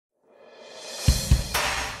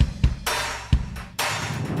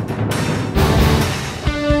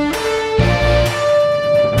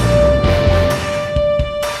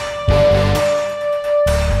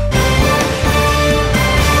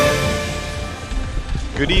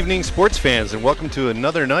Good evening, sports fans, and welcome to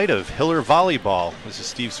another night of Hiller Volleyball. This is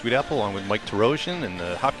Steve Sweetapple along with Mike Tarosian, and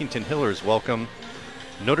the Hopkinton Hillers welcome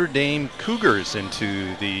Notre Dame Cougars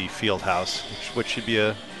into the field house, which should be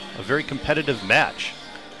a very competitive match.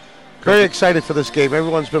 Very excited for this game.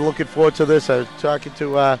 Everyone's been looking forward to this. I was talking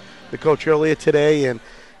to the coach earlier today, and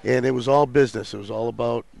it was all business. It was all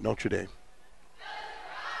about Notre Dame.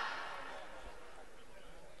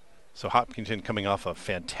 So Hopkinton coming off a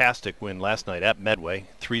fantastic win last night at Medway,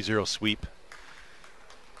 3-0 sweep.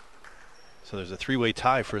 So there's a three-way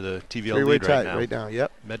tie for the TVL lead right now.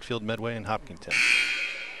 Yep. Medfield, Medway, and Hopkinton.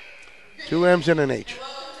 2 M's and an H.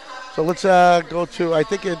 So let's go to, I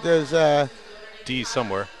think there's D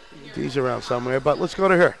somewhere. D's around somewhere, but let's go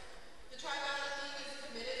to her. The Tri-Valley League is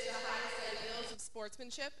committed to the highest ideals of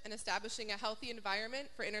sportsmanship and establishing a healthy environment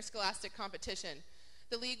for interscholastic competition.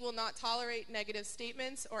 The league will not tolerate negative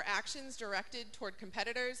statements or actions directed toward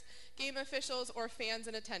competitors, game officials, or fans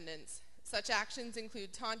in attendance. Such actions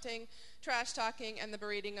include taunting, trash talking, and the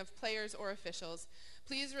berating of players or officials.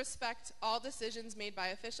 Please respect all decisions made by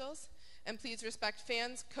officials, and please respect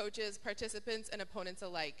fans, coaches, participants, and opponents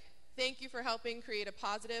alike. Thank you for helping create a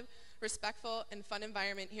positive, respectful, and fun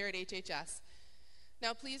environment here at HHS.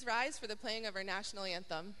 Now please rise for the playing of our national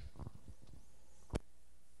anthem.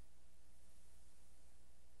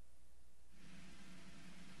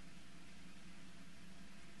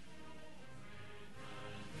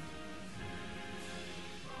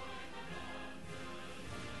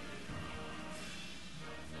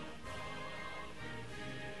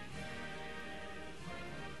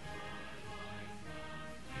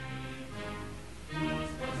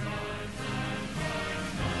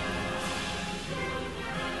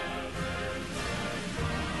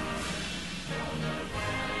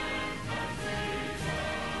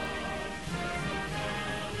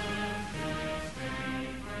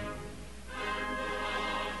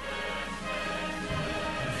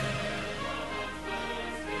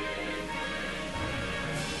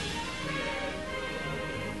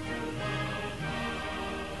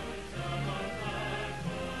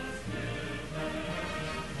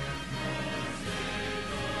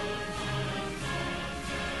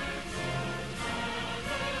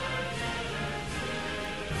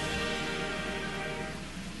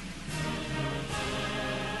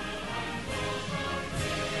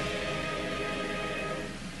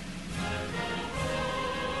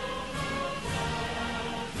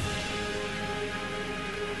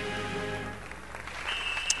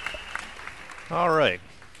 All right.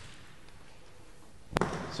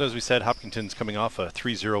 So as we said, Hopkinton's coming off a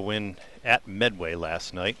 3-0 win at Medway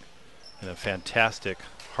last night in a fantastic,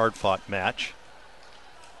 hard-fought match.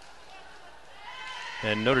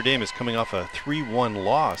 And Notre Dame is coming off a 3-1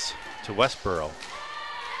 loss to Westboro.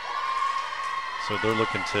 So they're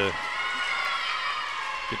looking to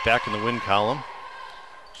get back in the win column.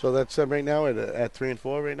 So that's right now at 3 and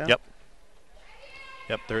 4 right now? Yep.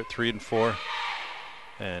 Yep, they're at 3 and 4.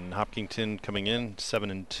 And Hopkinton coming in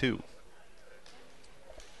 7 and 2.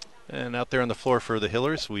 And out there on the floor for the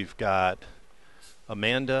Hillers, we've got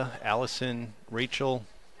Amanda, Allison, Rachel,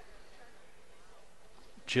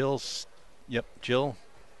 Jill,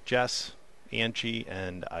 Jess, Angie,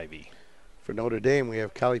 and Ivy. For Notre Dame, we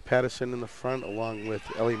have Callie Patterson in the front, along with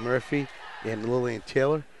Ellie Murphy and Lillian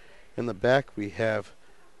Taylor. In the back, we have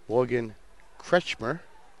Morgan Kretschmer,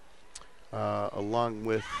 along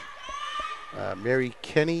with Mary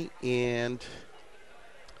Kenny and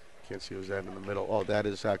can't see who's that in the middle. Oh, that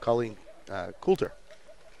is Colleen Coulter.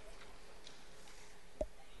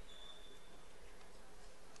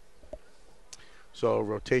 So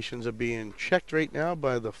rotations are being checked right now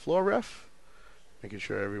by the floor ref, making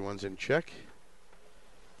sure everyone's in check.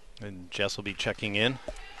 And Jess will be checking in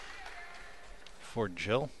for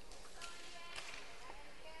Jill.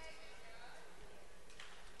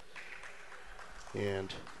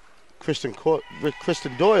 And Kristen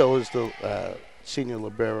Doyle is the senior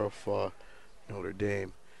libero for Notre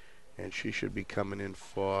Dame, and she should be coming in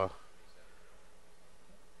for,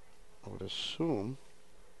 I would assume,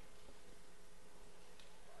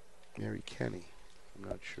 Mary Kenny. I'm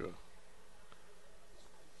not sure.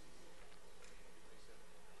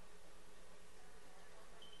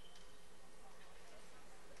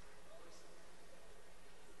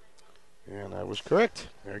 And I was correct,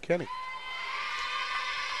 Mary Kenny.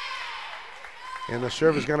 And the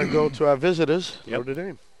serve is going to go to our visitors, Notre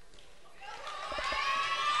Dame.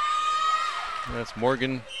 That's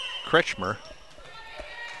Morgan Kretschmer,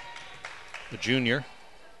 a junior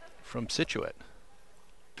from Scituate.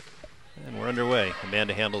 And we're underway.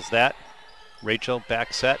 Amanda handles that. Rachel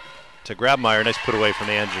back set to Grabmeyer. Nice put away from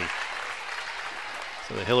Angie.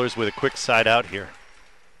 So the Hillers with a quick side out here.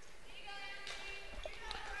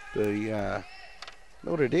 The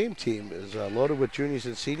Notre Dame team is loaded with juniors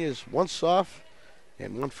and seniors, one soft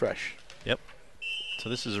and one fresh. Yep. So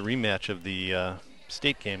this is a rematch of the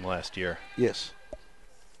state game last year. Yes.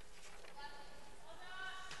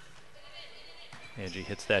 Angie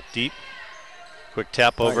hits that deep. Quick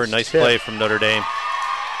tap over. Nice tip. Play from Notre Dame.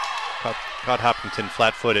 Caught Hopkinton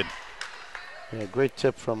flat-footed. Yeah, great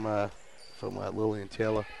tip from Lillian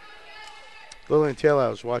Taylor. Lillian Taylor, I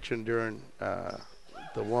was watching during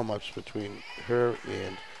the warm-ups between her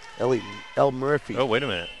and Elle Murphy. Oh, wait a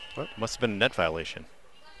minute. What? Must have been a net violation.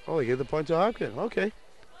 Oh, he gave the point to Hopkins. Okay.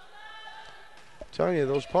 I'm telling you,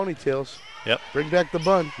 those ponytails. Yep. Bring back the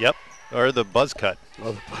bun. Yep. Or the buzz cut.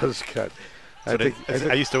 Oh, the buzz cut.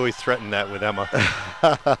 I used to always threaten that with Emma.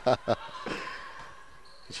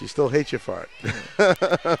 She still hates you for it.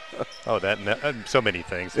 Oh, that so many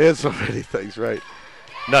things. There's so many things, right.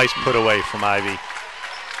 Nice put away from Ivy.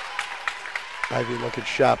 Ivy looking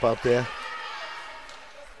sharp out there.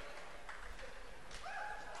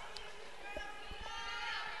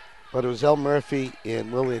 But it was Elle Murphy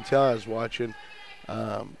and Lillian Taylor I was watching.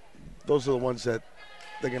 Those are the ones that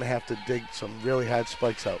they're going to have to dig some really hard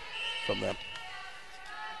spikes out from them.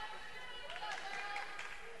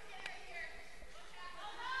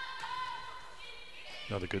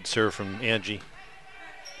 Another good serve from Angie.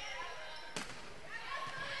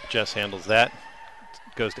 Jess handles that.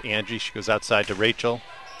 Goes to Angie. She goes outside to Rachel.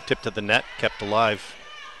 Tip to the net. Kept alive.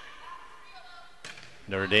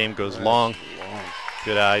 Notre Dame goes long.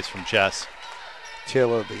 Good eyes from Jess.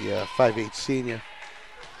 Taylor, the 5'8" senior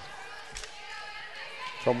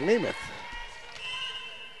from Weymouth.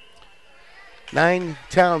 9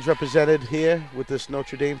 towns represented here with this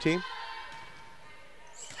Notre Dame team.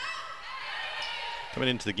 Coming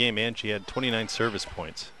into the game, Angie had 29 service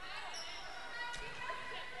points.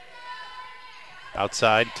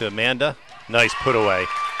 Outside to Amanda. Nice put away.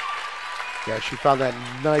 Yeah, she found that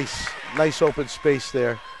nice open space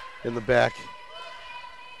there in the back.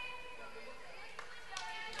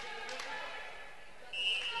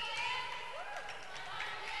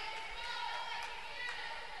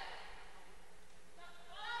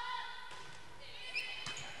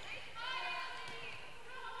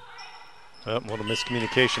 Oh, a little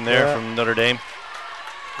miscommunication there from Notre Dame.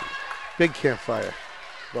 Big campfire.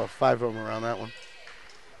 About 5 of them around that one.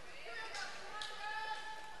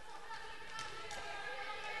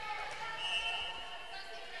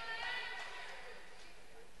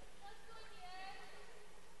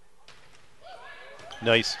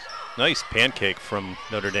 Nice pancake from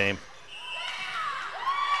Notre Dame.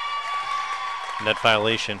 Net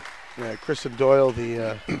violation. Yeah, Kristen Doyle,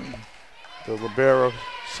 the libero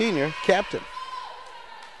senior captain.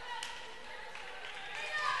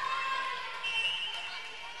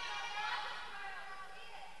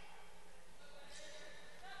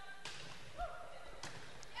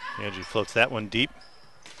 Angie floats that one deep.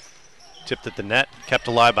 Tipped at the net, kept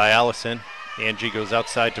alive by Allison. Angie goes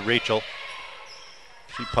outside to Rachel.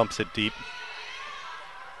 She pumps it deep.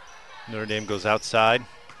 Notre Dame goes outside.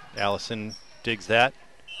 Allison digs that.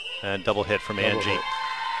 And double hit from Angie.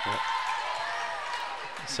 Yep.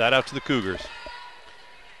 Side out to the Cougars.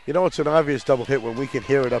 You know, it's an obvious double hit when we can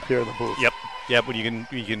hear it up here in the booth. Yep, when you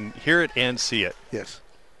can hear it and see it. Yes.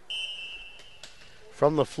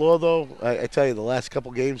 From the floor, though, I tell you, the last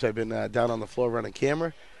couple games I've been down on the floor running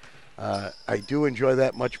camera. I do enjoy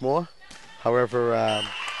that much more. However,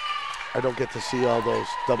 I don't get to see all those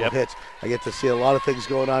double hits. I get to see a lot of things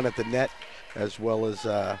going on at the net, as well as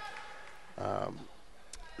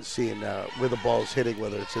seeing where the ball's hitting,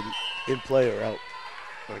 whether it's in play or out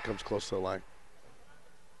when it comes close to the line.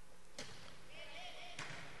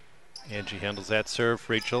 Angie handles that serve.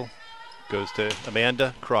 Rachel goes to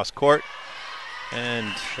Amanda, cross court,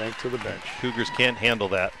 and shank to the bench. Cougars can't handle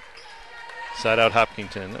that. Side out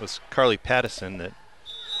Hopkinton. That was Carly Pattison that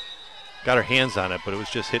got her hands on it, but it was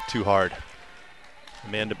just hit too hard.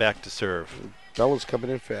 Amanda back to serve. Bella's coming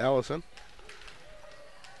in for Allison.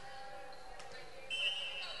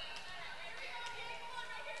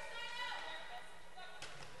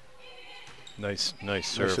 Nice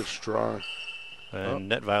serve. Nice and strong. And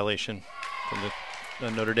net violation from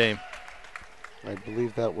the Notre Dame. I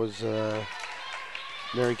believe that was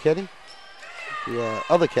Mary Kenny, the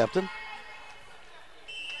other captain.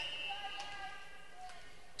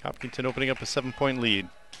 Hopkinton opening up a 7-point lead.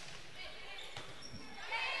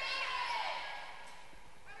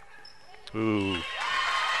 Ooh.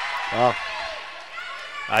 Wow.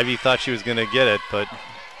 Ivy thought she was going to get it, but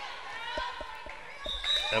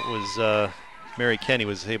that was Mary Kenny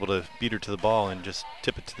was able to beat her to the ball and just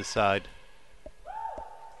tip it to the side.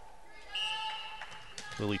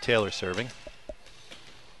 Lily Taylor serving.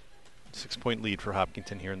 6-point lead for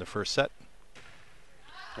Hopkinton here in the first set.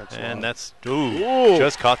 Long. That's Ooh.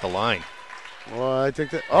 just caught the line. Well, I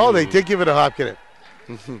think that. Oh, they did give it to Hopkinton.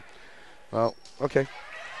 Well, okay.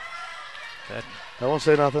 I won't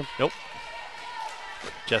say nothing. Nope.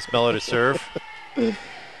 Jess Mello to serve.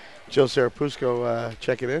 Joe Sarapusco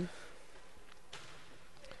checking in.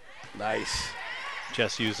 Nice.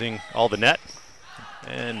 Jess using all the net.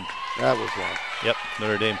 And that was long. Yep,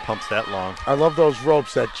 Notre Dame pumps that long. I love those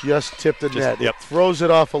ropes that just tip the net. Yep. It throws it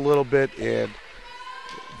off a little bit and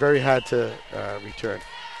very hard to return.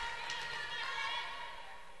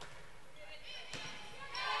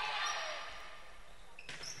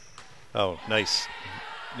 Oh, nice.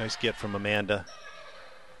 Nice get from Amanda.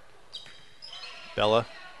 Bella.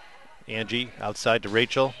 Angie outside to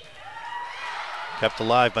Rachel. Kept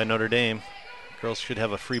alive by Notre Dame. Girls should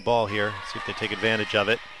have a free ball here. See if they take advantage of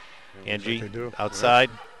it. Angie outside.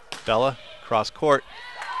 Right. Bella cross court.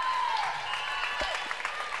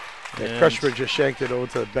 Yeah, Krushman just shanked it over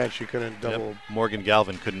to the bench. She couldn't double. Yep. Morgan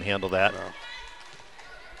Galvin couldn't handle that. No.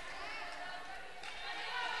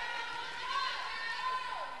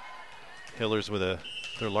 Hillers with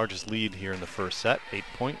their largest lead here in the first set, 8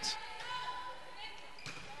 points.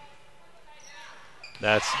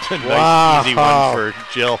 That's a nice, easy one for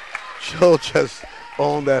Jill. Jill just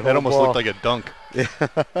owned that whole That almost ball. looked like a dunk. Yeah.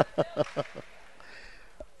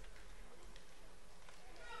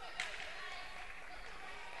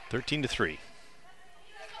 13-3.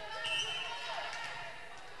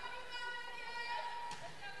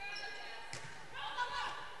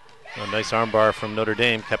 A nice armbar from Notre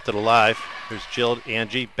Dame, kept it alive. There's Jill,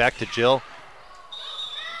 Angie, back to Jill.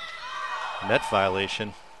 Net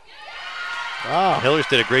violation. Wow. Hillers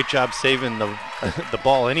did a great job saving the the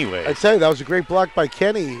ball anyway. I'd say that was a great block by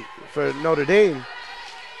Kenny for Notre Dame.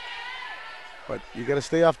 But you got to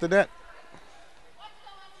stay off the net.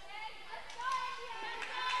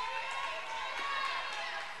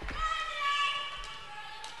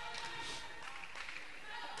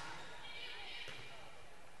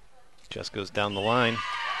 Just goes down the line.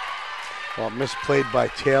 Well, misplayed by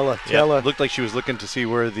Taylor. Yeah, Taylor it looked like she was looking to see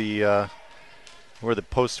where the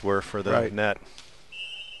posts were for the net.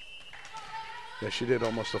 Yeah, she did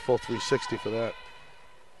almost a full 360 for that.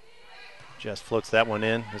 Jess floats that one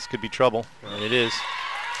in. This could be trouble, and it is.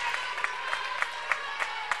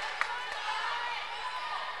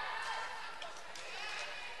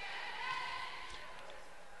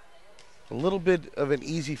 A little bit of an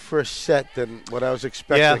easy first set than what I was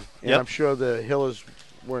expecting. Yeah, and I'm sure the Hillers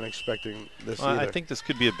weren't expecting this either. I think this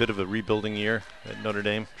could be a bit of a rebuilding year at Notre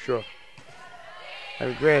Dame. Sure. I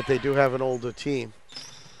mean, granted, they do have an older team.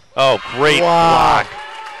 Oh, great block.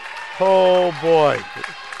 Oh, boy.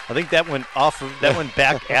 I think that went went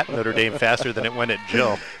back at Notre Dame faster than it went at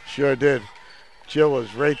Jill. Sure did. Jill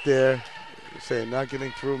was right there saying, not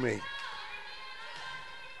getting through me.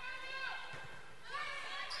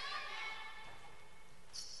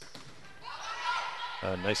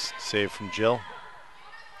 Nice save from Jill.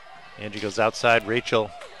 Angie goes outside.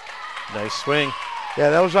 Rachel, nice swing. Yeah,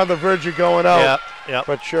 that was on the verge of going out. Yeah.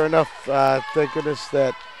 But sure enough, thank goodness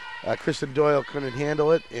that Kristen Doyle couldn't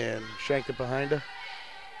handle it and shanked it behind her.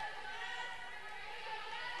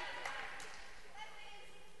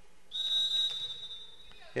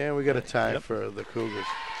 Yeah, we got a time for the Cougars.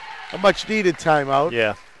 A much needed timeout.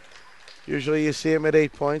 Yeah. Usually you see him at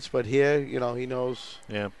 8 points, but here, he knows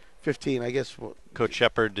 15, I guess. Coach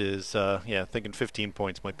Shepard is, thinking 15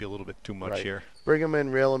 points might be a little bit too much here. Bring him in,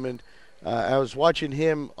 reel him in. I was watching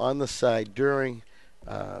him on the side during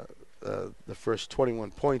the first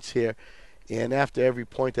 21 points here, and after every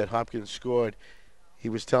point that Hopkins scored, he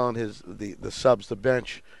was telling the subs, the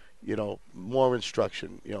bench, more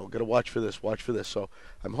instruction. Got to watch for this. So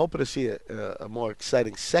I'm hoping to see a more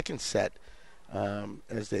exciting second set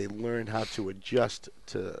as they learn how to adjust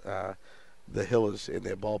to the Hillers in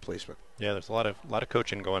their ball placement. Yeah, there's a lot of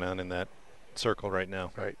coaching going on in that circle right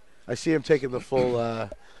now. Right. I see him taking the full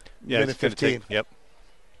minute 15. Yep.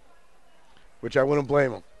 Which I wouldn't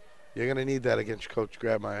blame him. You're going to need that against Coach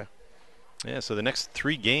Grabmeyer. Yeah, so the next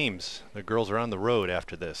 3 games, the girls are on the road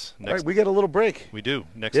after this. All right, we get a little break. We do.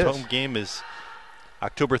 Next home game is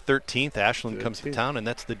October 13th. Ashland comes to town, and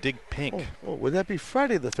that's the Dig Pink. Oh, would that be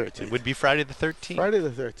Friday the 13th? It would be Friday the 13th. Friday the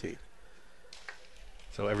 13th.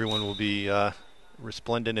 So everyone will be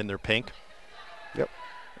resplendent in their pink. Yep.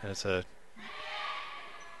 And it's a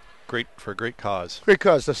great cause. Great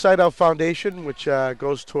cause. The Side Out Foundation, which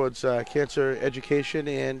goes towards cancer education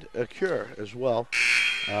and a cure as well.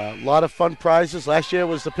 A lot of fun prizes. Last year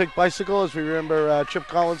was the pink bicycle, as we remember Chip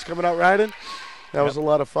Collins coming out riding. That was a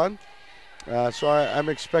lot of fun. So I'm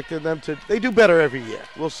expecting them to. They do better every year.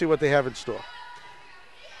 We'll see what they have in store.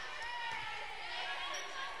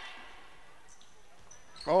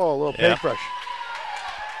 Oh, a little paintbrush.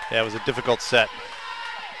 Yeah, it was a difficult set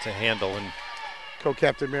to handle. And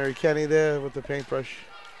Co-captain Mary Kenny there with the paintbrush.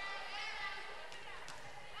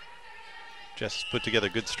 Jess put together a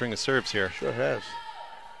good string of serves here. Sure has.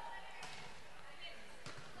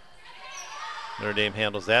 Notre Dame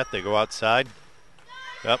handles that. They go outside.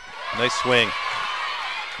 Yep, nice swing.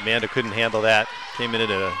 Amanda couldn't handle that. Came in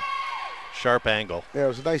at a sharp angle. Yeah, it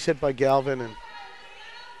was a nice hit by Galvin and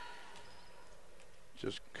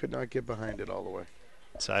just could not get behind it all the way.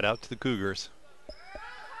 Side out to the Cougars.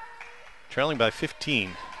 Trailing by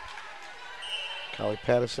 15. Callie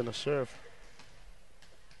Patterson a serve.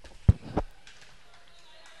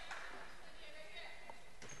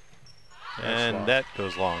 And that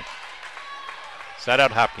goes long. Side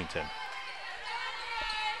out Hopkinton.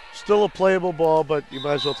 Still a playable ball, but you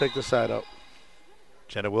might as well take the side out.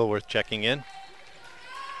 Jenna Wilworth checking in.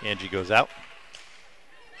 Angie goes out.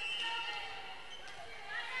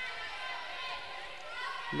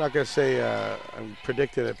 I'm not going to say I'm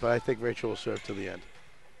predicting it, but I think Rachel will serve to the end.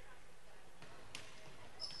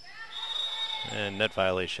 And net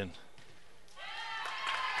violation.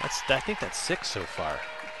 I think that's 6 so far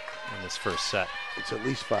in this first set. It's at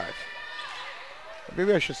least 5.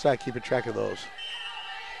 Maybe I should start keeping track of those.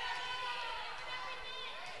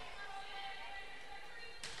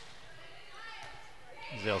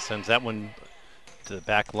 Zale sends that one to the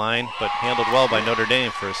back line, but handled well by Notre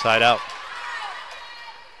Dame for a side out.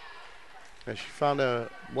 And she found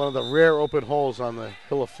one of the rare open holes on the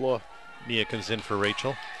Hiller floor. Mia comes in for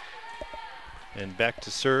Rachel. And back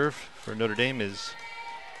to serve for Notre Dame is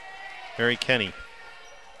Mary Kenny,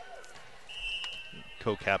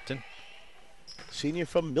 co-captain. Senior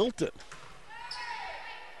from Milton.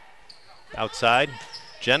 Outside,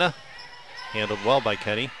 Jenna, handled well by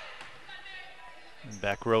Kenny.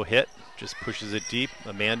 Back row hit, just pushes it deep.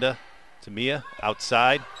 Amanda to Mia,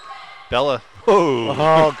 outside. Bella,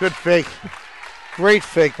 oh, good fake. Great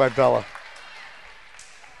fake by Bella.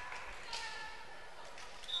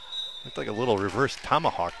 Looked like a little reverse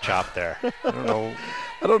tomahawk chop there. I don't know.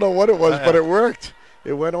 I don't know what it was, but it worked.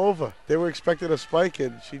 It went over. They were expecting a spike,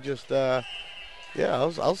 and she just,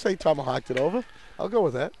 I'll say tomahawked it over. I'll go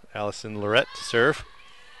with that. Allison Lorette to serve.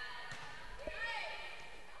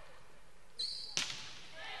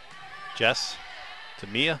 Jess to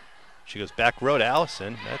Mia. She goes back row to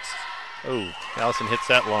Allison. Allison hits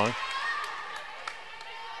that long.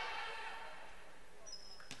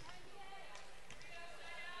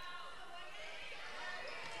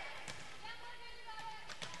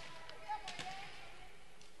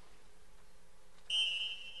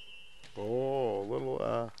 Oh, a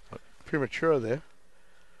little premature there.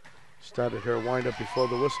 Started her wind up before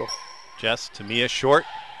the whistle. Jess to Mia, short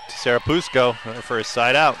to Sarah Pusko for a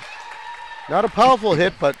side out. Not a powerful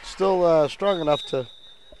hit, but still strong enough to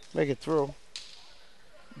make it through.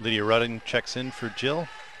 Lydia Rudding checks in for Jill,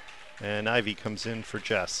 and Ivy comes in for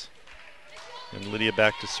Jess. And Lydia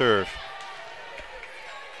back to serve.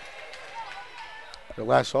 The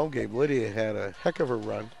last home game, Lydia had a heck of a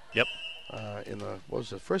run. Yep. In the, what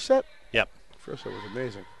was it, first set? Yep. First set was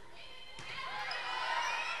amazing.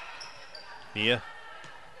 Mia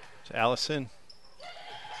to Allison.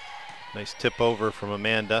 Nice tip over from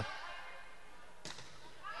Amanda.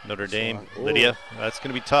 Notre Dame, Lydia. That's going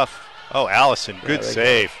to be tough. Oh, Allison, good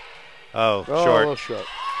save. Short. A little short.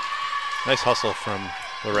 Nice hustle from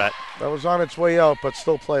Lorette. That was on its way out, but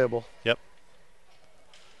still playable. Yep.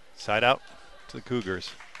 Side out to the Cougars.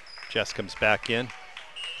 Jess comes back in.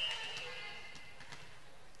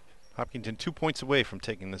 Hopkinton 2 points away from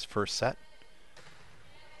taking this first set.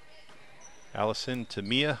 Allison to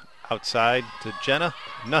Mia, outside to Jenna.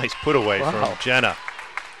 Nice put away from Jenna.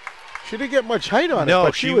 She didn't get much height on it,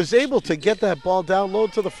 but she was able to get that ball down low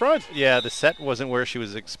to the front. Yeah, the set wasn't where she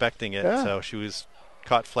was expecting it, so she was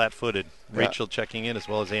caught flat-footed. Rachel checking in as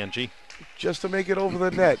well as Angie. Just to make it over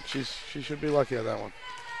the net. She should be lucky on that one.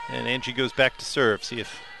 And Angie goes back to serve, see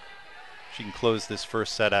if she can close this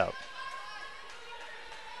first set out.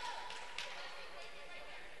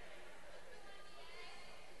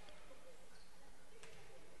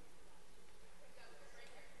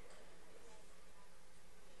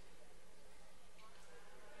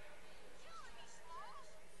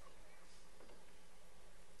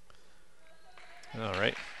 All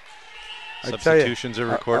right. Substitutions are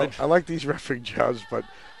recorded. I like these refereeing jobs, but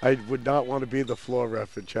I would not want to be the floor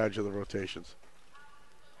ref in charge of the rotations.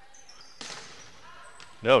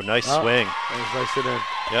 No, nice swing. That was nice hit in.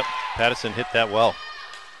 Yep, Patterson hit that well.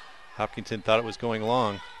 Hopkinton thought it was going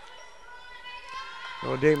long.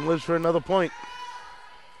 Notre Dame lives for another point.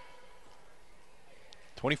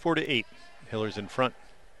 24-8. Hillers in front.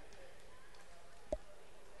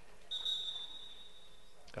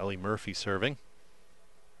 Ellie Murphy serving.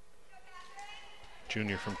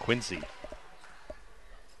 Junior from Quincy.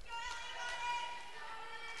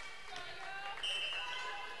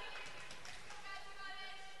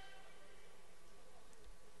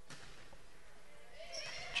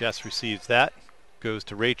 Jess receives that. Goes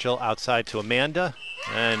to Rachel, outside to Amanda,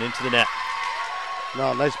 and into the net.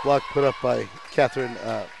 No, nice block put up by Catherine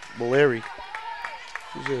Valeri.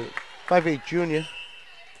 She's a 5'8" junior.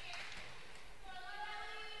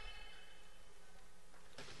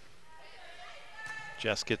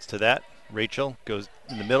 Jess gets to that. Rachel goes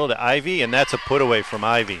in the middle to Ivy, and that's a put away from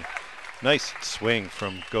Ivy. Nice swing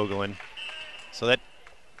from Gogolin. So that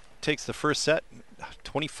takes the first set,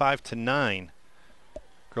 25-9.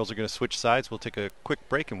 Girls are going to switch sides. We'll take a quick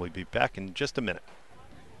break, and we'll be back in just a minute.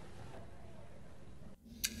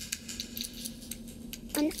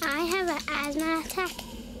 When I have an asthma attack,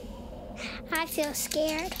 I feel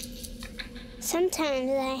scared. Sometimes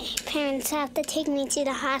my parents have to take me to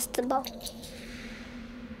the hospital.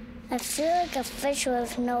 I feel like a fish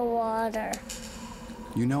with no water.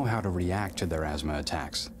 You know how to react to their asthma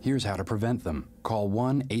attacks. Here's how to prevent them. Call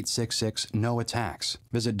 1-866-NO-ATTACKS.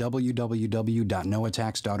 Visit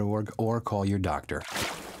www.noattacks.org or call your doctor.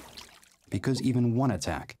 Because even one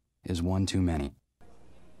attack is one too many.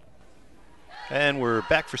 And we're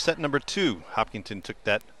back for set number 2. Hopkinton took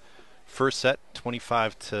that first set,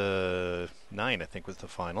 25-9, I think was the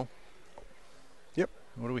final. Yep.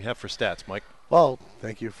 What do we have for stats, Mike? Well,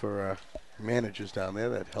 thank you for managers down there.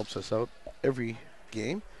 That helps us out every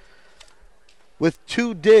game. With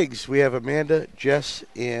 2 digs, we have Amanda, Jess,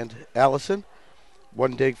 and Allison.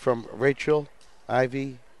 1 dig from Rachel,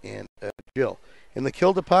 Ivy, and Jill. In the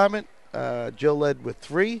kill department, Jill led with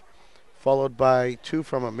 3, followed by 2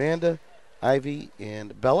 from Amanda, Ivy,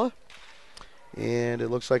 and Bella. And it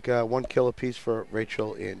looks like 1 kill apiece for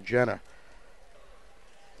Rachel and Jenna.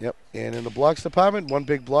 Yep. And in the blocks department, 1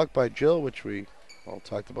 big block by Jill, which we all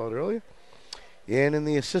talked about earlier. And in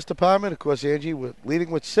the assist department, of course, Angie leading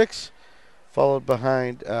with 6, followed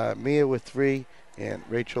behind Mia with 3, and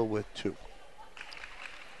Rachel with 2.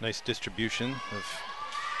 Nice distribution of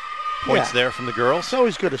points there from the girls. It's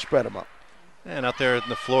always good to spread them up. And out there on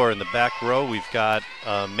the floor in the back row, we've got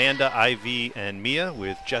Amanda, Ivy, and Mia,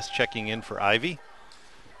 with Jess checking in for Ivy.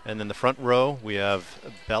 And then the front row, we have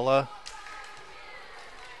Bella,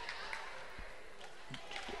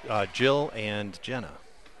 Jill, and Jenna.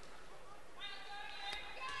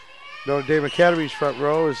 Notre Dame Academy's front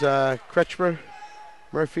row is Kretschmer,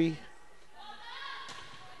 Murphy,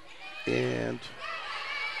 and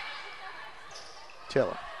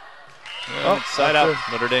Taylor. And side out,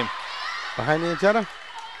 Notre Dame. Behind the antenna?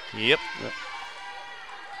 Yep.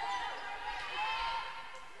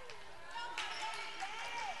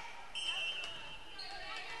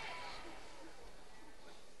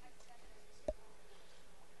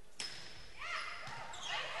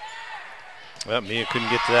 Well, Mia couldn't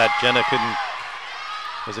get to that. Jenna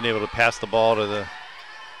wasn't able to pass the ball to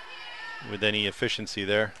with any efficiency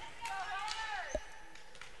there.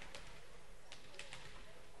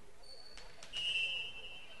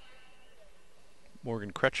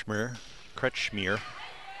 Morgan Kretschmer. We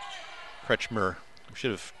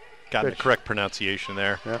should have gotten the correct pronunciation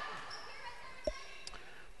there. Yeah.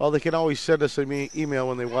 Well, they can always send us an email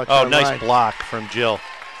when they watch Oh, online. nice block from Jill.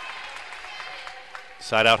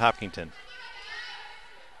 Side out Hopkinton.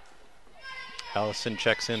 Allison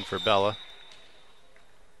checks in for Bella.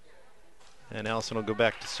 And Allison will go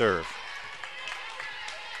back to serve.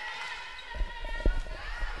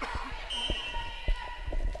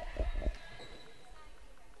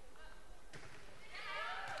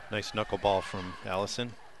 Nice knuckleball from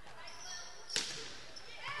Allison.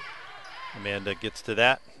 Amanda gets to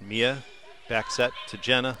that. Mia, back set to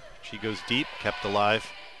Jenna. She goes deep, kept alive.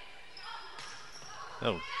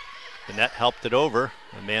 Oh, the net helped it over.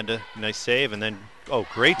 Amanda, nice save, and then,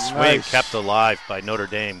 great swing, Nice. kept alive by Notre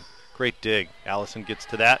Dame. Great dig. Allison gets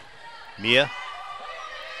to that. Mia,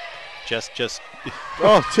 just Tips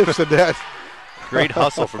the net. great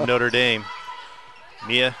hustle from Notre Dame.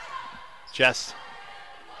 Mia, Jess,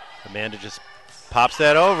 Amanda just pops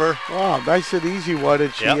that over. Wow, nice and easy one,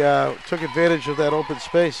 and she took advantage of that open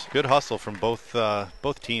space. Good hustle from both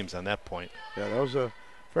teams on that point. Yeah, that was a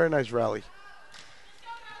very nice rally.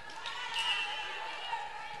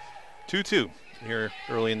 2-2 here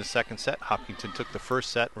early in the second set. Hopkinton took the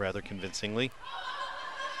first set rather convincingly.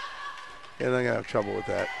 And they're going to have trouble with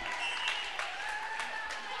that.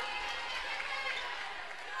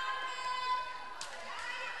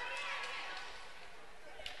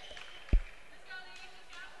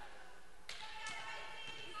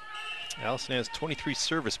 Allison has 23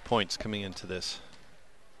 service points coming into this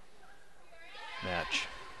match.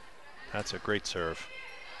 That's a great serve.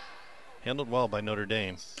 Handled well by Notre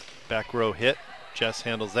Dame. Back row hit. Jess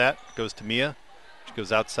handles that. Goes to Mia. She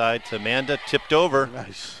goes outside to Amanda. Tipped over.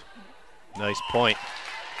 Nice. Nice point.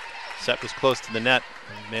 Set was close to the net.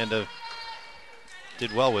 Amanda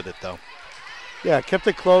did well with it, though. Yeah, kept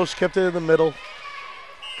it close, kept it in the middle.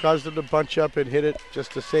 Caused them to bunch up and hit it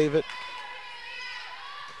just to save it.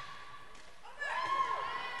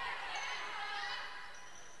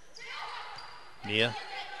 Mia.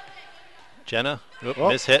 Jenna. Oop, Oh.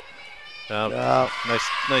 miss hit.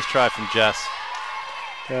 Nice try from Jess.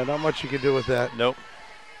 Yeah, not much you can do with that. Nope.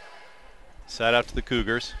 Side out to the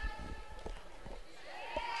Cougars.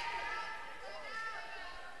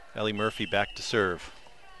 Ellie Murphy back to serve.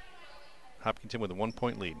 Hopkinton with a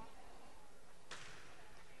 1-point lead.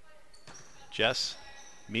 Jess.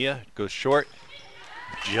 Mia goes short.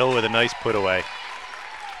 Jill with a nice put away.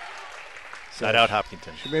 Side out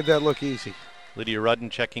Hopkinton. She made that look easy. Lydia Rudden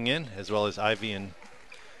checking in, as well as Ivy and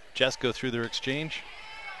Jess go through their exchange.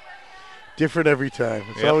 Different every time.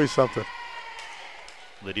 It's Yep. always something.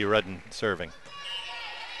 Lydia Rudden serving.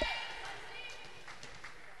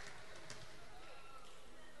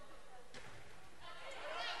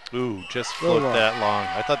 Ooh, just float long. that long.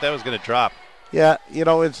 I thought that was going to drop. Yeah, you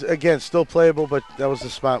know, it's, again, still playable, but that was a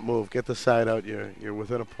smart move. Get the side out. You're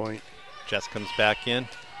within a point. Jess comes back in.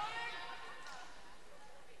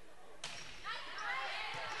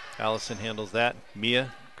 Allison handles that.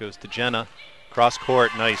 Mia goes to Jenna. Cross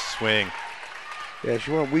court, nice swing. Yeah,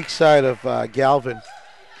 she went weak side of Galvin.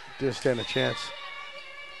 Didn't stand a chance.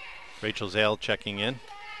 Rachel Zale checking in.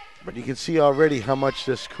 But you can see already how much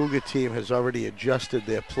this Cougar team has already adjusted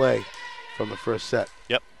their play from the first set.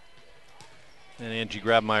 Yep. And Angie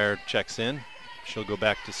Grabmeyer checks in. She'll go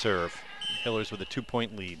back to serve. Hillers with a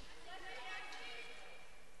 2-point lead.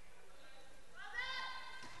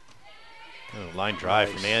 Oh, line drive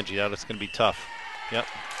Nice. from Angie. That's going to be tough. Yep.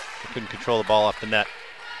 They couldn't control the ball off the net.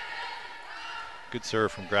 Good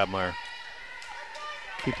serve from Grabmeyer.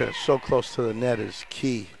 Keeping it so close to the net is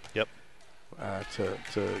key. Yep.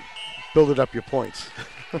 To building up your points.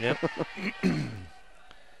 Yep.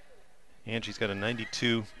 Angie's got a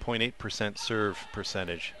 92.8% serve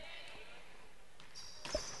percentage.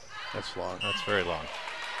 That's long. That's very long.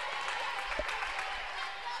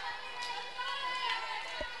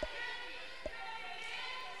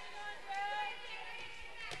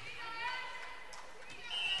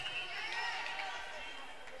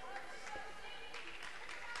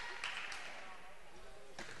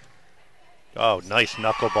 Oh, nice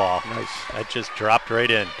knuckleball. Nice. That just dropped right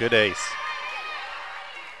in. Good ace.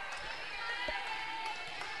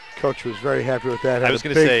 Coach was very happy with that. I Had was a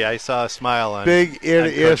going to big- say, I saw a smile on big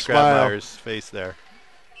ear-to-ear Coach smile. Grabmeyer's face there.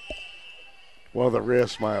 One of the rare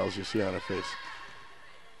smiles you see on her face.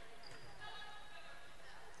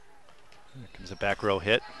 Here comes a back row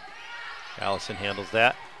hit. Allison handles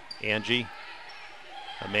that. Angie.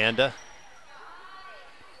 Amanda.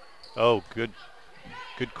 Oh, good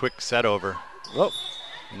quick set over. Oh,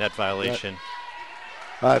 Net violation.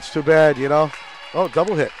 it's too bad, you know. Oh,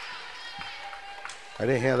 double hit. I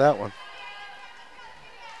didn't hear that one.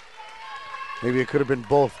 Maybe it could have been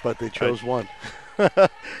both, but they chose one.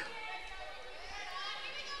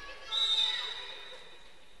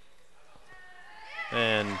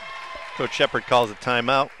 And Coach Shepard calls a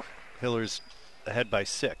timeout. Hillers ahead by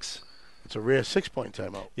 6. It's a rare 6-point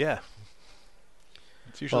timeout. Yeah.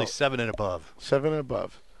 It's usually Well, 7 and above. 7 and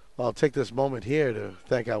above. Well, I'll take this moment here to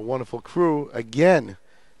thank our wonderful crew again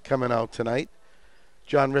coming out tonight.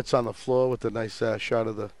 John Ritz on the floor with a nice shot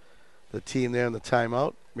of the team there in the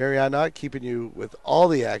timeout. Mary Arnott keeping you with all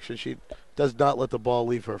the action. She does not let the ball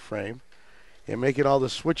leave her frame. And making all the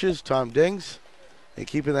switches, Tom Dings. And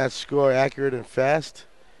keeping that score accurate and fast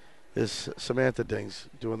is Samantha Dings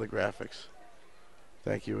doing the graphics.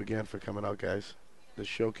 Thank you again for coming out, guys. This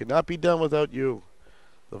show cannot be done without you,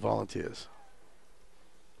 the volunteers.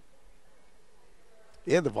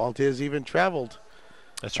 And the volunteers even traveled.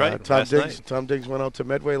 That's right. Tom last Diggs. night. Tom Diggs went out to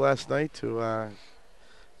Medway last night to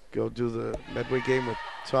go do the Medway game with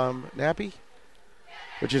Tom Nappy,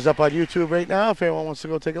 which is up on YouTube right now if anyone wants to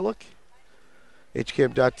go take a look.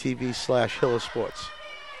 HCAM.tv/Hiller Sports.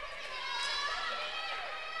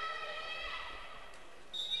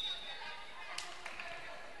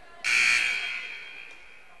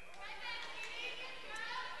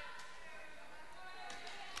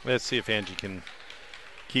 Let's see if Angie can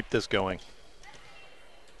keep this going.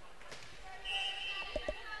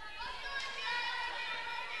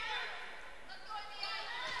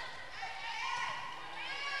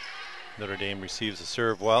 Notre Dame receives a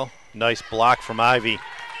serve well. Nice block from Ivy.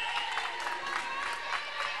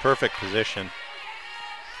 Perfect position.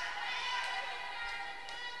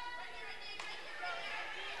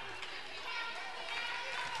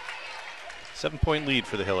 Seven-point lead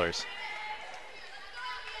for the Hillers.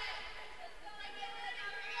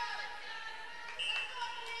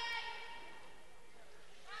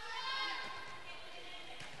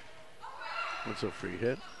 That's a free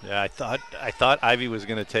hit. Yeah, I thought Ivy was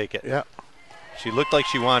going to take it. Yeah. She looked like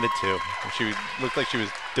she wanted to. She looked like she was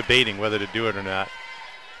debating whether to do it or not.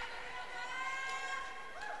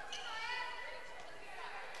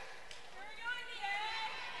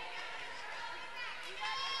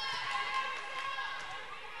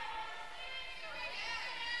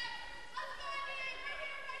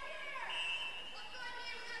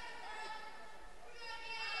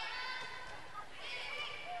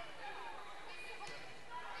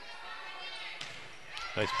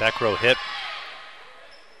 Nice back row hit.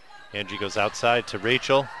 Angie goes outside to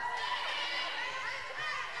Rachel.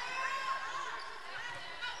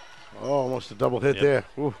 Oh, almost a double hit there.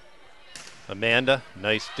 Ooh. Amanda,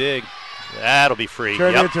 nice dig. That'll be free.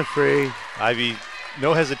 Turn it to free. Ivy,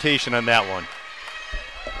 no hesitation on that one.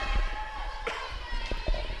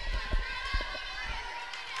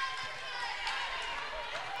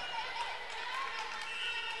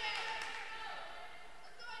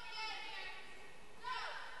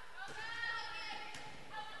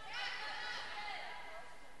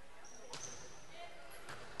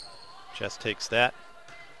 Jess takes that.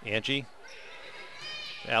 Angie.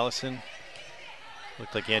 Allison.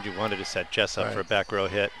 Looked like Angie wanted to set Jess up for a back row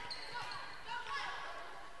hit.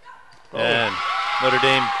 Oh. And Notre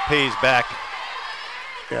Dame pays back.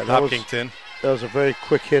 Yeah, Hopkinton. That was a very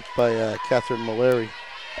quick hit by Catherine Mallory.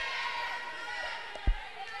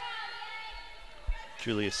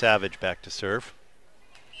 Julia Savage back to serve.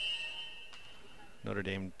 Notre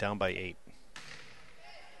Dame down by 8.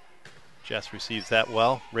 Jess receives that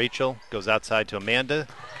well. Rachel goes outside to Amanda.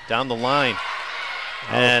 Down the line.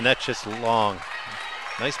 And that's just long.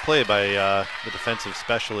 Nice play by the defensive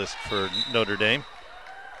specialist for Notre Dame.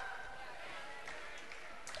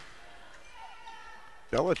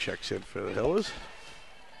 Bella checks in for the Hillers.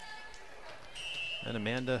 And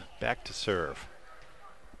Amanda back to serve.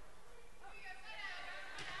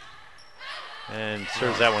 And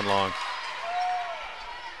serves that one long.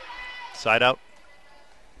 Side out.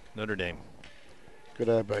 Notre Dame. Good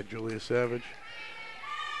eye by Julia Savage.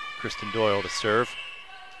 Kristen Doyle to serve.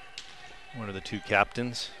 One of the two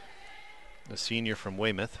captains. A senior from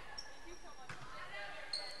Weymouth.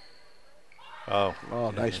 Oh,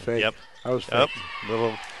 nice fake. Yep. I was fake.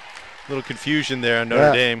 Little confusion there on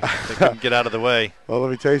Notre Dame. They couldn't get out of the way. Well,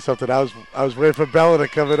 let me tell you something. I was waiting for Bella to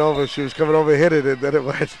come it over. She was coming over, hit it, and then it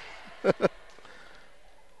went.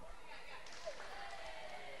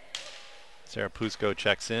 Sarah Pusko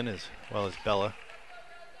checks in as well as Bella.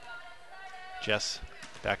 Jess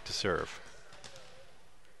back to serve.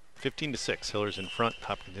 15-6, Hillers in front.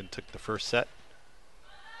 Hopkinton took the first set.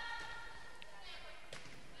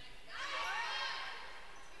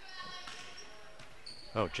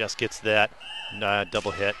 Oh, Jess gets that.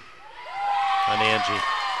 Double hit on Angie.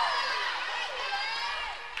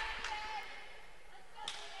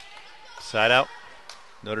 Side out,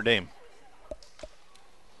 Notre Dame.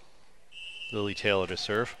 Lily Taylor to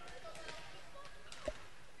serve.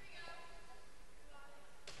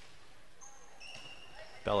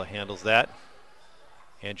 Bella handles that.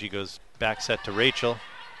 Angie goes back set to Rachel.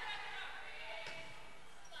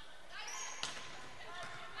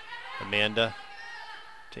 Amanda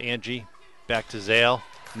to Angie. Back to Zale.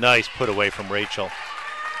 Nice put away from Rachel.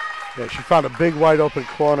 Yeah, she found a big wide open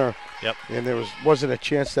corner. Yep. And there wasn't a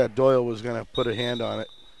chance that Doyle was going to put a hand on it.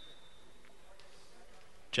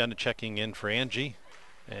 Jenna checking in for Angie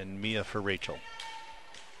and Mia for Rachel.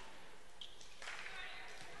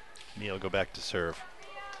 Mia will go back to serve.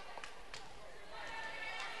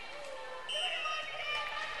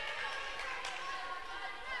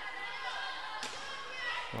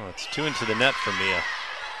 Oh, it's 2 into the net for Mia.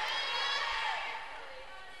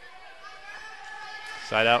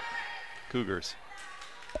 Side out, Cougars.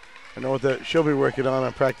 I know what she'll be working on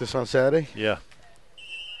practice on Saturday. Yeah.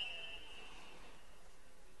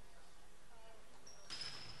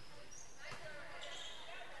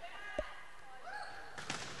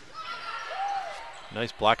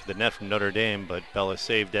 Nice block of the net from Notre Dame, but Bella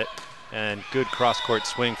saved it. And good cross-court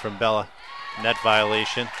swing from Bella. Net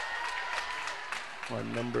violation.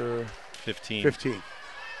 On number 15. 15.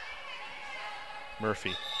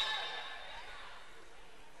 Murphy.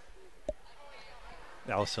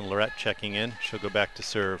 Allison Lorette checking in. She'll go back to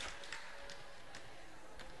serve.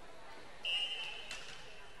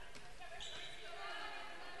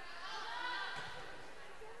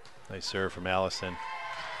 Nice serve from Allison.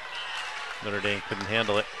 Notre Dame couldn't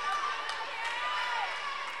handle it.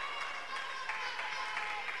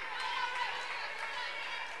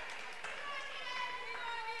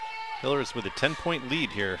 Hillers with a 10-point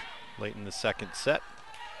lead here late in the second set.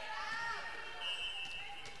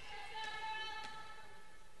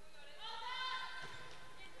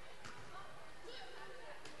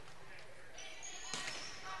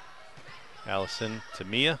 Allison to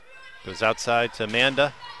Mia. Goes outside to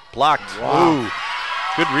Amanda. Blocked. Wow. Ooh.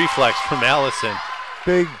 Good reflex from Allison.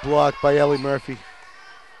 Big block by Ellie Murphy.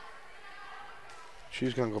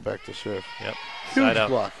 She's going to go back to serve. Yep. Huge Side out.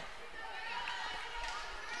 block.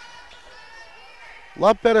 A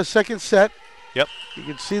lot better second set. Yep. You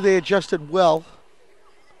can see they adjusted well.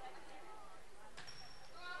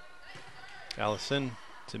 Allison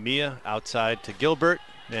to Mia. Outside to Gilbert.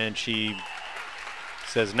 And she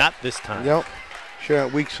says not this time. Nope. She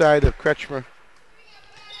went weak side of Kretschmer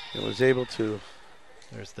and was able to.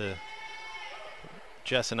 There's the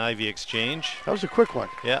Jess and Ivy exchange. That was a quick one.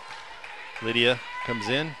 Yep. Lydia comes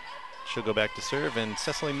in. She'll go back to serve. And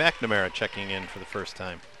Cecily McNamara checking in for the first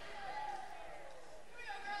time.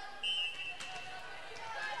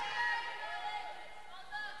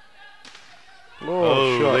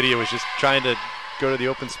 Oh, short. Lydia was just trying to go to the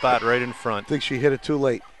open spot right in front. I think she hit it too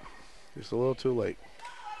late. Just a little too late.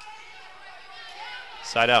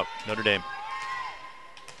 Side out, Notre Dame.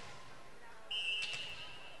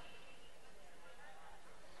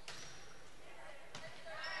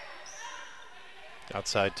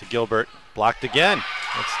 Outside to Gilbert. Blocked again.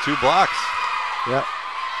 That's 2 blocks. Yep.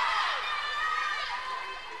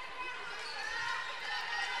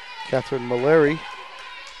 Catherine Mallory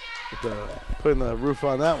putting the roof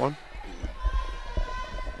on that one.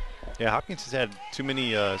 Yeah, Hopkins has had too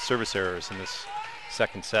many service errors in this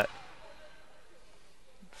second set.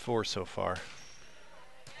 4 so far.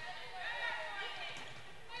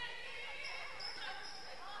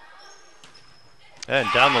 And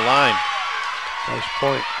down the line. Nice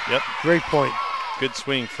point. Yep. Great point. Good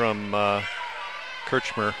swing from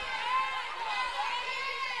Kirchmer.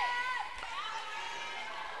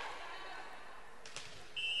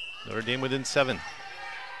 Notre Dame within 7.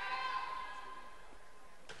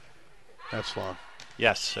 That's long.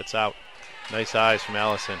 Yes, that's out. Nice eyes from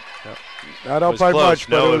Allison. Yep. Not out Was by close. much,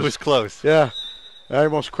 but No, it was close. Yeah. I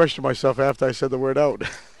almost questioned myself after I said the word out.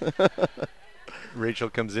 Rachel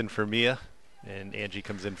comes in for Mia, and Angie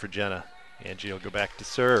comes in for Jenna. Angie will go back to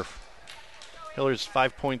serve. Hiller's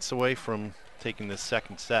 5 points away from taking this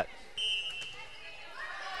second set.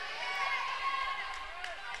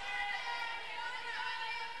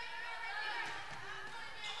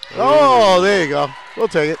 Oh, there you go. We'll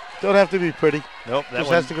take it. Don't have to be pretty. Nope, that Just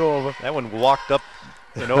one has to go over. That one walked up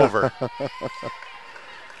and over.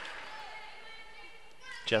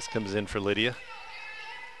 Jess comes in for Lydia.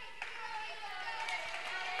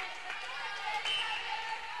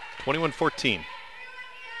 (21-14).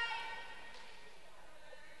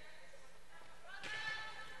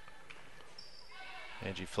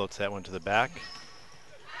 Angie floats that one to the back.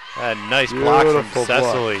 And nice block from Beautiful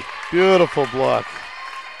Cecily. block. Beautiful block.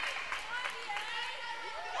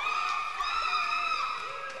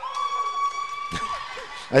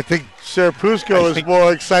 I think Sarah Pusko is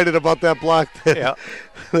more excited about that block than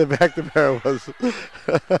the McNamara was.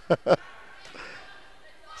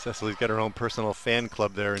 Cecily's got her own personal fan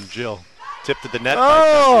club there, and Jill tipped at the net.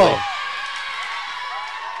 Oh!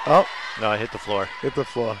 Oh. No, I hit the floor. Hit the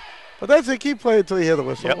floor. But that's it. Keep playing until you hear the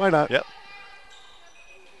whistle. Yep. Why not? Yep.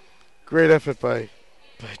 Great effort by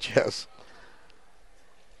Jess.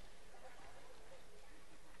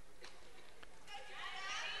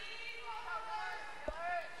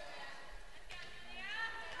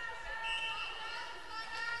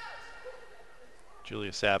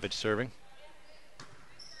 Julia Savage serving.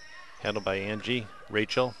 Handled by Angie.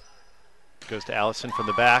 Rachel goes to Allison from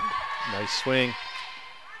the back. Nice swing.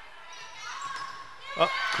 Oh,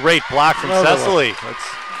 great block from Another Cecily.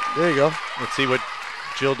 There you go. Let's see what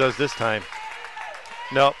Jill does this time.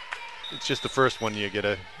 Nope. It's just the first one. You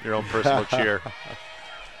get your own personal cheer.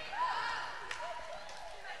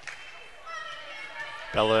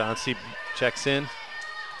 Bella Ansi checks in.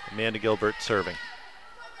 Amanda Gilbert serving.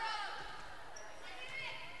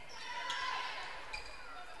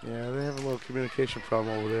 Yeah, they have a little communication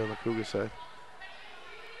problem over there on the Cougar side.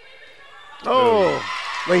 Oh,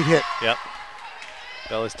 late hit. Yep.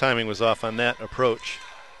 Bella's timing was off on that approach.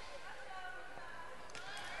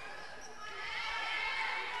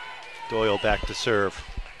 Doyle back to serve.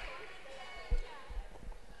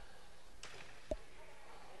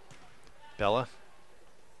 Bella.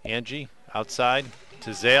 Angie outside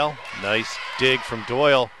to Zale. Nice dig from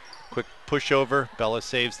Doyle. Quick pushover. Bella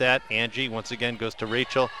saves that. Angie once again goes to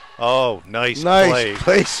Rachel. Oh, nice play.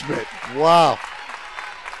 Placement. Wow.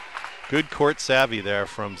 Good court savvy there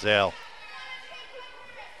from Zale.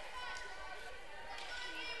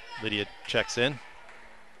 Lydia checks in.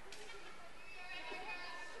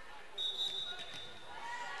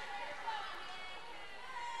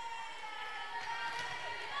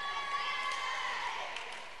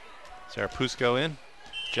 Sarapusko in.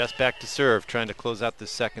 Jess back to serve, trying to close out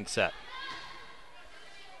this second set.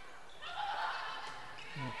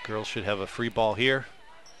 Girls should have a free ball here.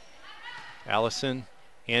 Allison,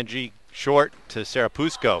 Angie, short to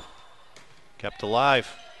Sarapusko. Kept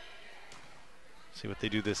alive. See what they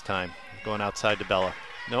do this time. Going outside to Bella.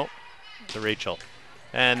 Nope, to Rachel.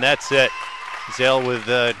 And that's it. Zale with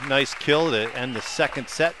a nice kill to end the second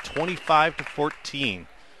set, 25-14.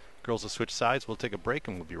 Girls will switch sides. We'll take a break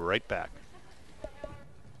and we'll be right back.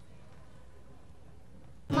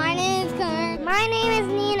 My name is Connor. My name is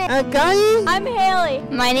Nina. I'm Haley.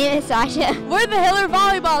 My name is Sasha. We're the Hiller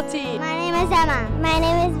volleyball team. My name is Emma. My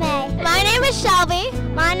name is May. My name is Shelby.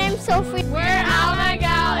 My name is Sophie. We're Alma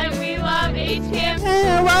Gal and we love HCAM. We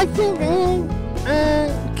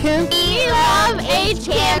love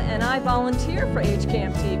HCAM. And I volunteer for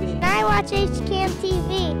HCAM TV. And I watch HCAM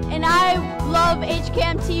TV. And I love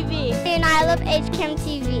HCAM TV. And I love HCAM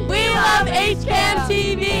TV. We love HCAM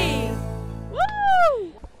TV.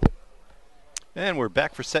 Woo! And we're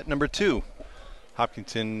back for set number 2.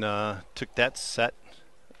 Hopkinton took that set,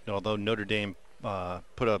 although Notre Dame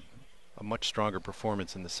put a much stronger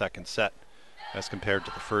performance in the second set as compared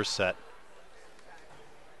to the first set.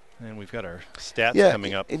 And we've got our stats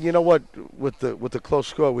coming up. And you know what? With the close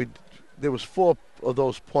score, there was 4 of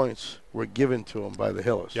those points were given to them by the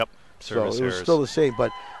Hillers. Yep. Service so it was errors. still the same,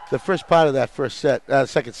 but the first part of that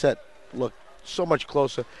second set looked so much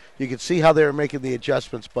closer. You could see how they were making the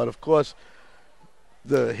adjustments, but of course,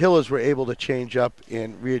 the Hillers were able to change up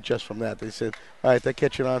and readjust from that. They said, all right, they're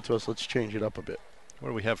catching on to us. Let's change it up a bit. What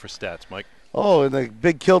do we have for stats, Mike? Oh, in the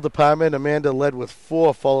big kill department, Amanda led with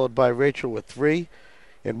 4, followed by Rachel with 3.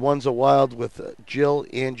 And one's a wild with Jill,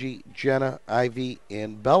 Angie, Jenna, Ivy,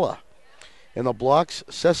 and Bella. In the blocks,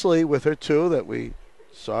 Cecily with her 2 that we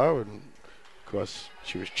saw, and of course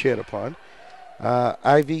she was cheered upon.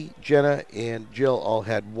 Ivy, Jenna, and Jill all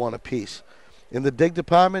had 1 apiece. In the dig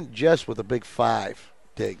department, Jess with a big 5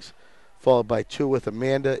 digs, followed by 2 with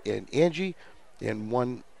Amanda and Angie, and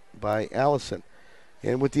 1 by Allison.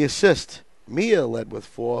 And with the assist, Mia led with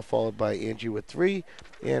 4, followed by Angie with 3,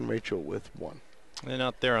 and Rachel with 1. And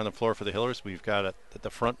out there on the floor for the Hillers, we've got at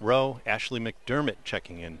the front row, Ashley McDermott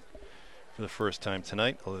checking in for the first time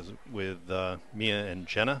tonight with Mia and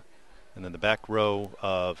Jenna. And then the back row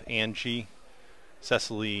of Angie,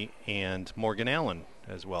 Cecily, and Morgan Allen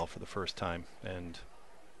as well for the first time. And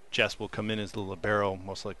Jess will come in as the libero,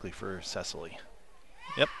 most likely for Cecily.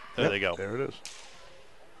 Yep, there they go. There it is.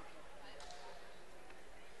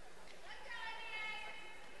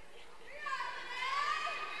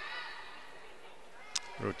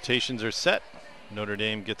 Rotations are set. Notre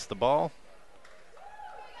Dame gets the ball.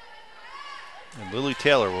 And Lily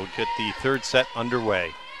Taylor will get the third set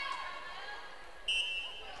underway.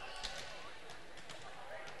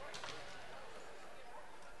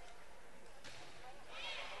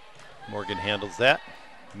 Morgan handles that.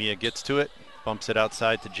 Mia gets to it, bumps it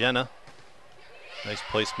outside to Jenna. Nice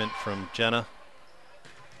placement from Jenna.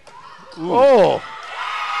 Ooh. Oh!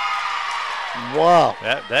 Wow.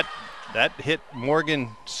 That hit Morgan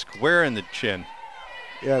square in the chin.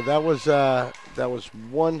 Yeah, that was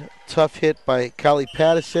one tough hit by Callie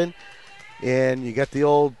Patterson, and you got the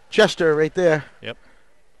old Chester right there. Yep.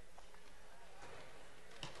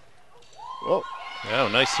 Oh. Oh,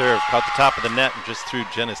 nice serve. Caught the top of the net and just threw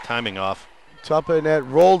Jenna's timing off. Top of the net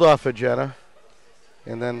rolled off of Jenna,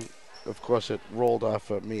 and then, of course, it rolled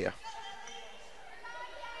off of Mia.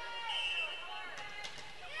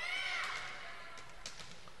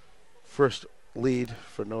 First lead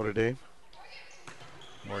for Notre Dame.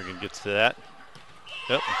 Morgan gets to that.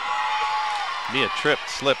 Yep. Mia tripped,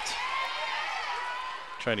 slipped.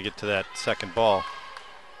 Trying to get to that second ball.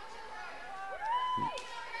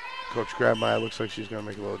 Coach Grabmeyer looks like she's going to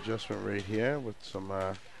make a little adjustment right here with some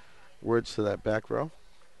words to that back row.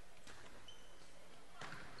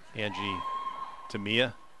 Angie to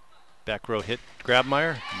Mia. Back row hit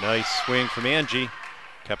Grabmeyer. Nice swing from Angie.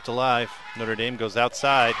 Kept alive. Notre Dame goes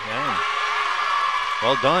outside. And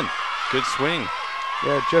well done. Good swing.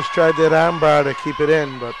 Yeah, just tried that arm bar to keep it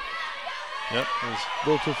in, but yep, it was a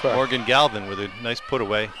little too far. Morgan Galvin with a nice put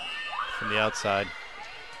away from the outside.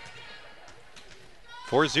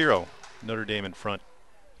 4-0, Notre Dame in front.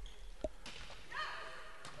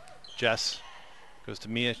 Jess goes to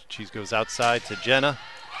Mia. She goes outside to Jenna.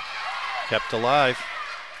 Kept alive.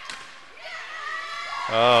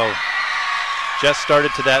 Oh, Jess started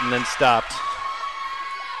to that and then stopped.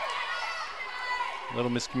 A little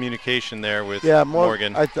miscommunication there with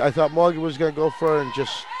Morgan. I thought Morgan was going to go for it, and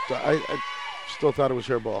just I still thought it was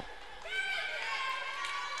her ball.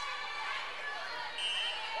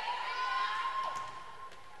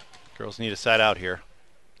 Girls need a side out here.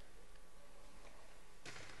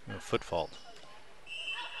 A foot fault.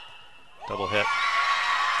 Double hit.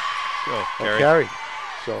 Go, carry. Carry.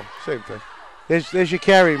 So, same thing. There's your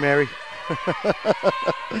carry, Mary.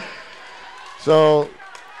 So,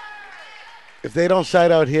 if they don't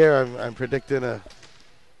side out here, I'm predicting a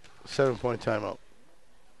 7-point timeout.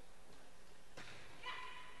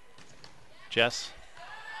 Jess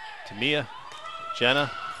to Mia.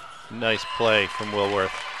 Jenna. Nice play from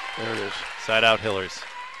Wilworth. There it is. Side out Hillers.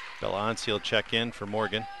 Bella Ansi will check in for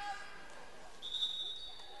Morgan.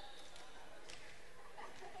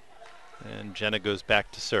 And Jenna goes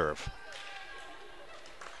back to serve.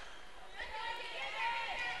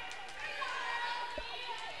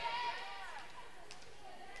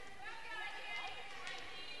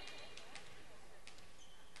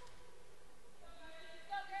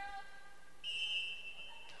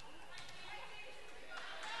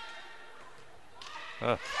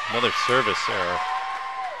 Oh, another service error.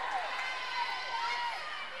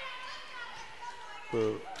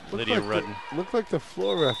 Lydia Rudden. Looked like the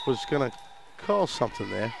floor ref was going to call something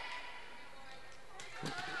there.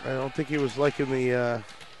 I don't think he was liking the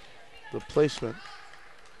placement.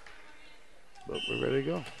 But we're ready to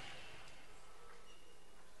go.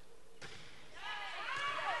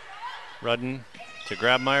 Rudden to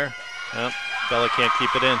Grabmeyer. Nope, Bella can't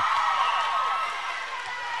keep it in.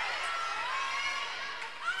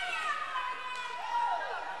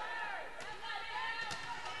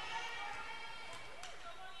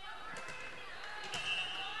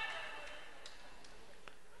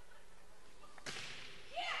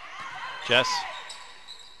 Jess.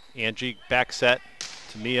 Angie back set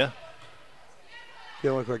to Mia.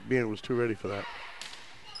 Didn't look like Mia was too ready for that.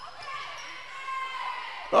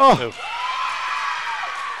 Oh!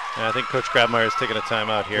 Yeah, I think Coach Grabmeyer is taking a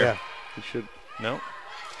timeout here. Yeah, he should. No.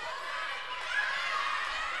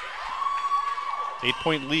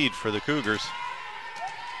 8-point lead for the Cougars.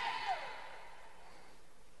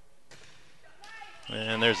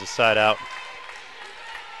 And there's a side out.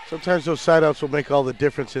 Sometimes those side outs will make all the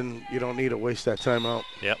difference, and you don't need to waste that timeout.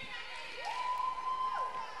 Yep.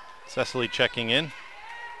 Cecily checking in.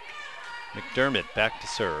 McDermott back to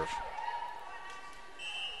serve.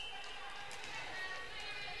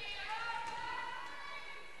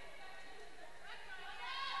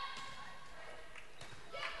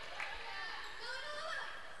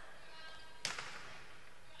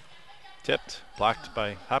 Tipped, blocked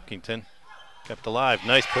by Hopkinton. Kept alive.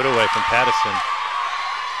 Nice put away from Pattison.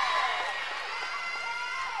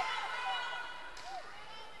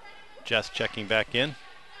 Jess checking back in.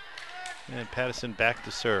 And Pattison back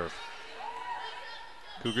to serve.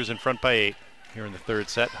 Cougars in front by 8 here in the third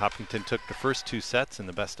set. Hopkinton took the first 2 sets in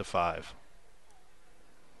the best of 5.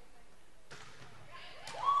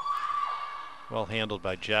 Well handled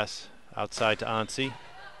by Jess. Outside to Ansi.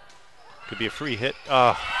 Could be a free hit.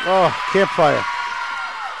 Oh, campfire.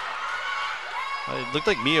 It looked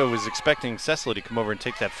like Mia was expecting Cecily to come over and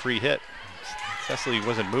take that free hit. Cecily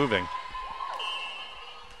wasn't moving.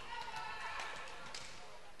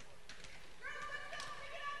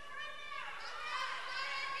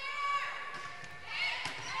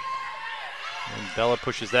 And Bella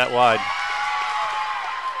pushes that wide.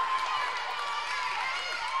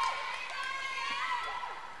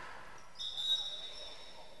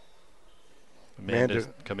 Amanda's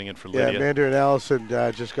coming in for Lydia. Yeah, Amanda and Allison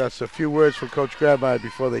just got a few words from Coach Grabmeyer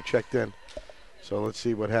before they checked in. So let's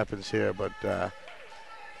see what happens here. But the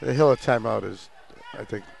Hiller timeout is, I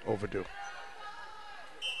think, overdue.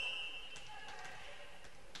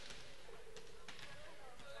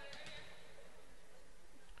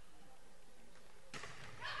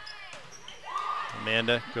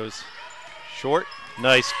 Amanda goes short.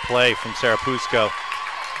 Nice play from Sarah Pusko.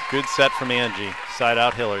 Good set from Angie. Side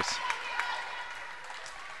out Hillers.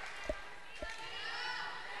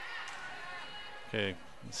 Okay,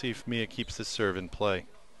 let's see if Mia keeps this serve in play.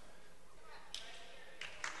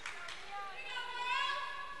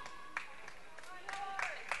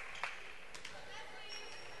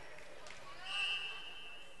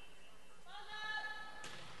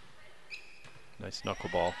 Nice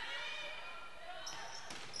knuckleball.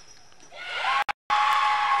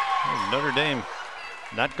 Oh, Notre Dame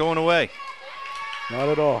not going away. Not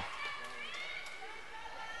at all.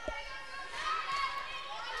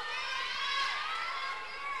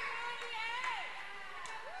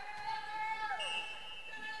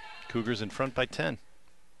 Cougars in front by 10.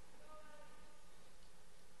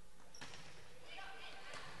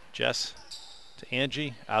 Jess to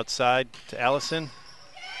Angie, outside to Allison.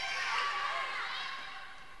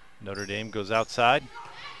 Notre Dame goes outside.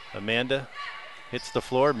 Amanda hits the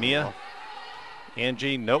floor. Mia.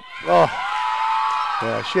 Angie, nope. Oh,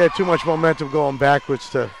 yeah, she had too much momentum going backwards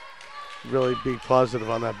to really be positive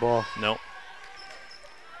on that ball. Nope.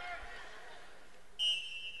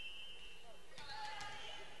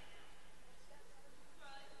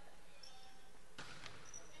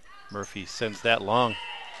 Murphy sends that long.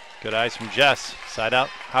 Good eyes from Jess. Side out,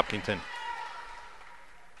 Hopkinton.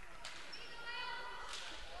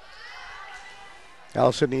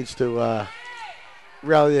 Allison needs to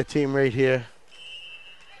rally the team right here.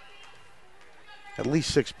 At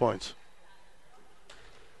least 6 points.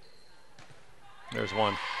 There's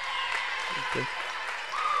one. Okay. I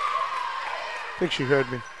think she heard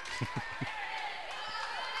me.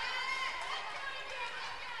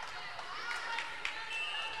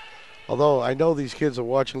 Although I know these kids are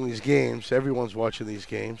watching these games. Everyone's watching these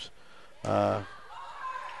games. The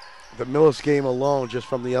Millis game alone, just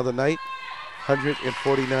from the other night,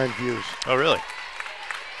 149 views. Oh, really?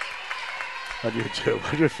 On YouTube,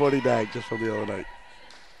 149 just from the other night.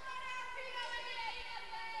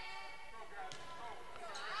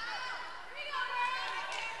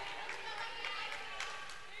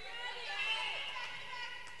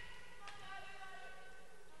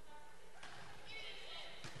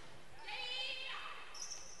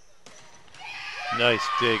 Nice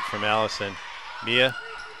dig from Allison. Mia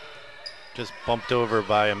just bumped over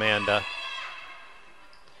by Amanda.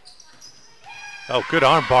 Oh, good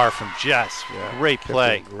arm bar from Jess. Yeah, great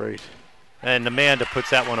play. Great. And Amanda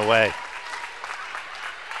puts that one away.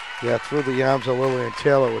 Yeah, through the arms of Lillian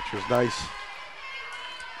Taylor, which was nice.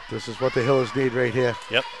 This is what the Hillers need right here.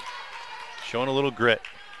 Yep. Showing a little grit.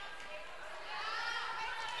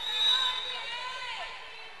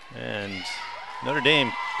 And Notre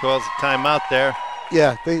Dame calls a timeout there.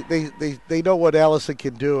 Yeah, they know what Allison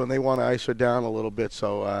can do, and they want to ice her down a little bit.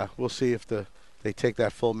 So we'll see if they take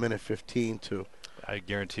that full minute 15 to I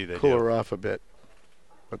guarantee they cool do. her off a bit.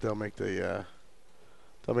 But they'll make the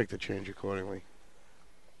change accordingly.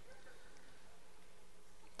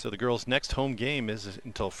 So the girls' next home game is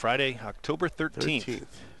until Friday, October 13th.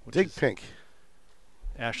 Dig Pink.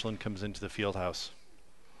 Ashland comes into the field house.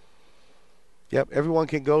 Yep, everyone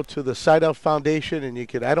can go to the Side Out Foundation, and you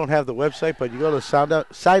can. I don't have the website, but you go to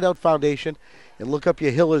Side Out Foundation and look up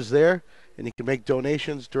your Hillers there, and you can make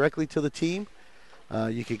donations directly to the team.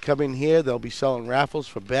 You can come in here. They'll be selling raffles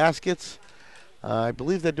for baskets. I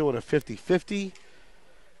believe they're doing a 50-50.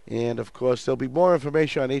 And, of course, there'll be more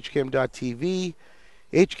information on hcam.tv,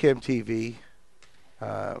 HCAM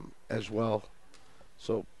TV as well.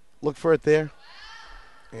 So look for it there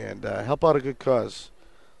and help out a good cause.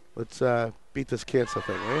 Let's beat this cancer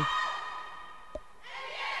thing, will you?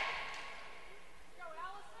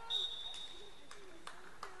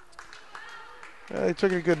 It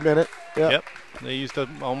took a good minute. Yep. They used up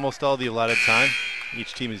almost all the allotted time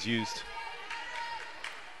each team has used.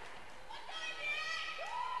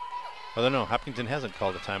 Oh, no, Hopkinton hasn't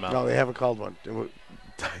called a timeout. No, they haven't called one.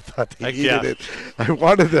 I thought they needed yeah. it. I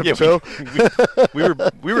wanted them to.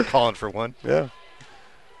 we were calling for one. Yeah.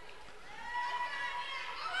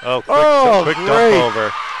 Oh, quick great. dump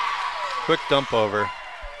over. Quick dump over.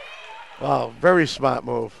 Wow, very smart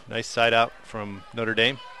move. Nice side out from Notre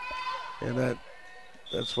Dame. And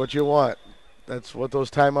that's what you want. That's what those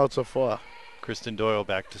timeouts are for. Kristen Doyle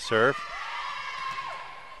back to serve.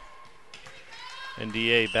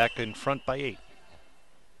 NDA back in front by 8.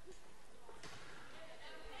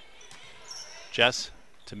 Jess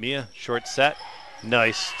to Mia, short set.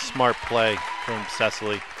 Nice, smart play from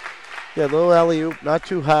Cecily. Yeah, little alley-oop, not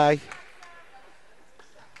too high.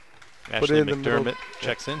 Ashley McDermott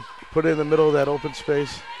checks in. Put it in the middle of that open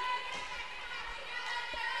space.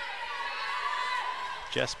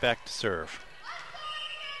 Jess back to serve.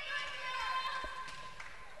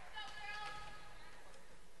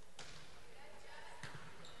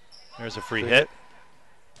 There's a free hit.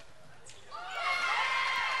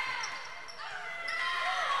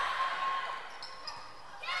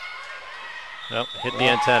 Nope, hit the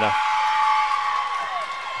antenna.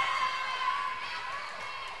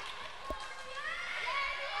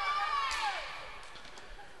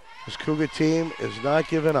 This Cougar team is not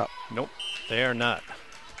giving up. Nope, they are not.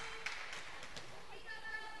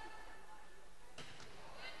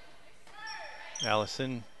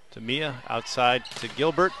 Allison to Mia, outside to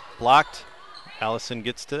Gilbert, blocked. Allison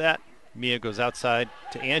gets to that. Mia goes outside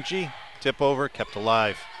to Angie, tip over, kept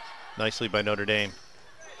alive. Nicely by Notre Dame.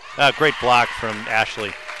 Great block from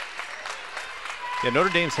Ashley. Yeah, Notre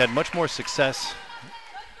Dame's had much more success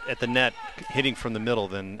at the net hitting from the middle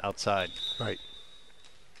than outside. Right.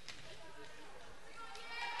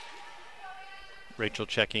 Rachel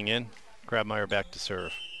checking in. Grabmeyer back to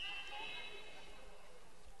serve.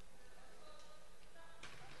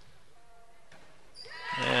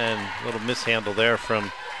 And a little mishandle there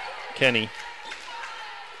from Kenny.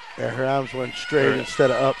 Yeah, her arms went straight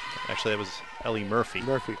instead of up. Actually, that was Ellie Murphy.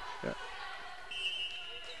 Murphy, yeah.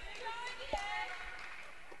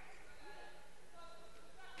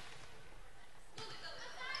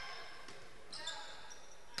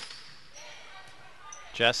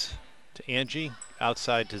 Jess to Angie,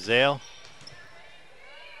 outside to Zale.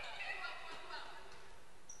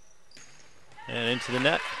 And into the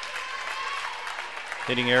net.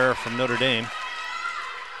 Hitting error from Notre Dame.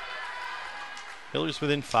 Hillers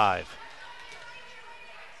within 5.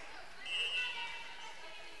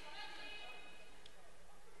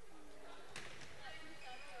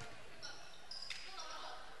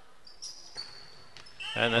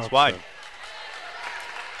 And that's wide.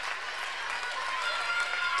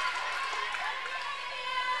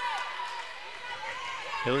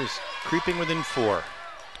 Hillers creeping within 4.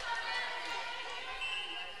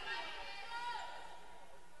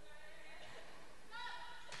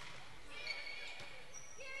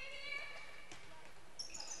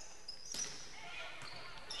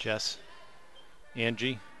 Jess,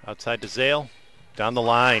 Angie, outside to Zale, down the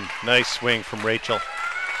line. Nice swing from Rachel.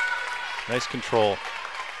 Nice control.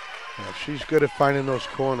 Yeah, she's good at finding those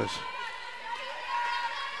corners.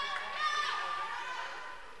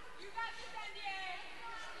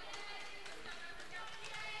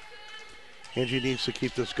 Angie needs to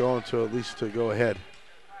keep this going to at least to go ahead.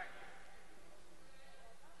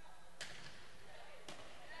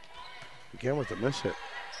 Again with the miss hit.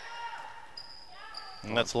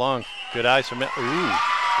 And that's long. Good eyes from it. Ooh.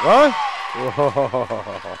 What?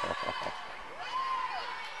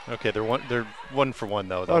 Okay, they're 1 for 1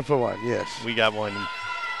 though. 1 for 1, yes. We got 1.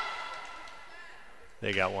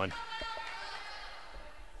 They got 1.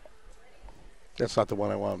 That's not the one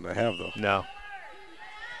I want them to have though. No.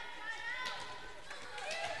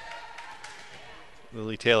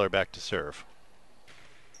 Lily Taylor back to serve.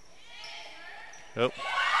 Oh.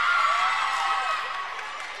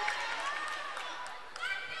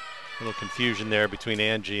 Little confusion there between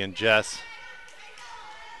Angie and Jess.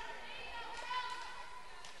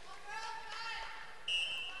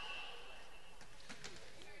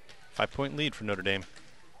 Five-point lead for Notre Dame.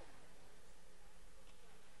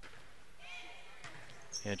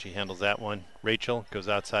 Angie handles that one. Rachel goes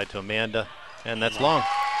outside to Amanda, and that's long.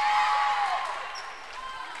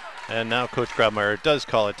 And now Coach Grabmeyer does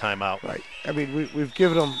call a timeout. Right. I mean, we've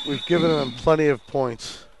given them plenty of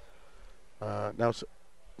points. Now,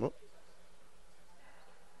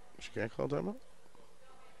 she can't call timeout.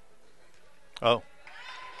 Oh.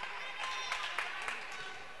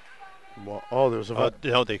 Well, there was a.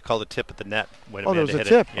 No, they called a tip at the net when there Amanda was a hit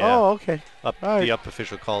tip. it. Yeah. Oh, okay. The up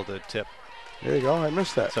official called a tip. There you go. I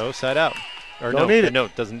missed that. So side out. Or Don't need it. No,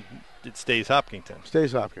 it doesn't. It stays Hopkinton.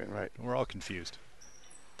 Stays Hopkinton, right? We're all confused.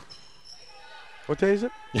 What day is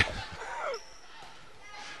it?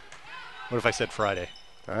 What if I said Friday?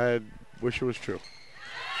 I wish it was true.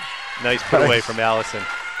 Nice put away from Allison.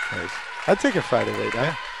 Nice. I'd take a Friday right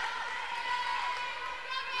now.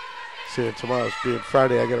 See, tomorrow's being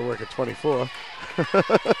Friday, I got to work at 24.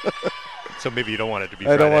 So maybe you don't want it to be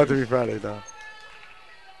Friday. I don't want it to be Friday, no.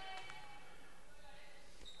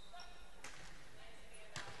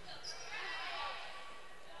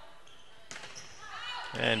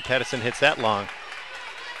 And Patterson hits that long.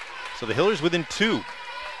 So the Hillers within 2.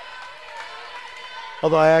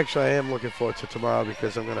 Although I am looking forward to tomorrow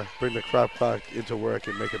because I'm going to bring the crop pot into work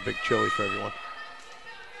and make a big chili for everyone.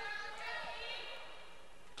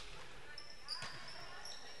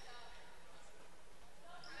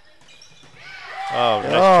 Oh,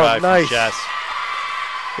 nice try from Jess.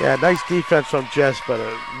 Yeah, nice defense from Jess, but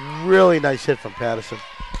a really nice hit from Patterson.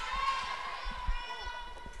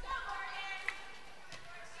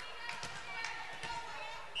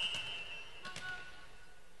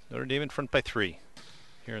 Notre Dame in front by 3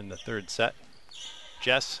 here in the third set.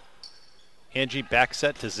 Jess, Angie back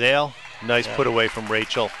set to Zale. Nice put away from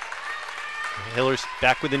Rachel. Hillers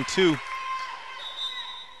back within 2.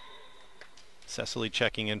 Cecily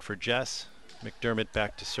checking in for Jess. McDermott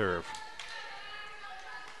back to serve.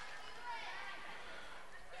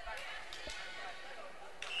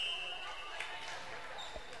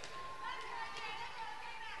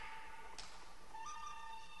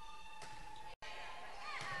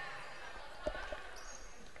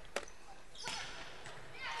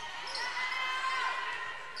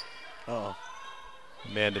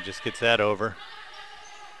 Amanda just gets that over.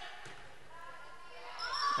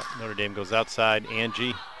 Notre Dame goes outside.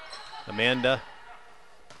 Angie, Amanda,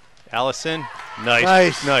 Allison.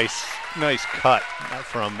 Nice cut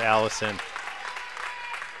from Allison.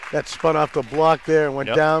 That spun off the block there and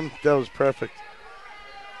went down. That was perfect.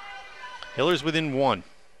 Hillers within 1.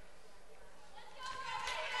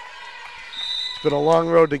 It's been a long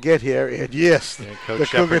road to get here, and yes, Coach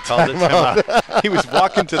Shepard called it timeout. He was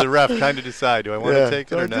walking to the ref, trying to decide, do I want to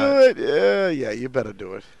take it or not? Do it? Yeah, you better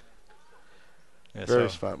do it. Yeah, Very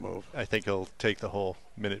smart move. I think he'll take the whole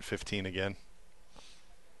minute 15 again.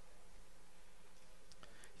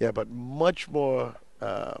 Yeah, but much more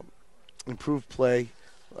improved play.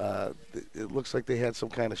 It looks like they had some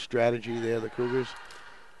kind of strategy there, the Cougars.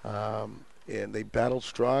 And they battled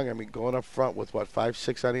strong. I mean, going up front with,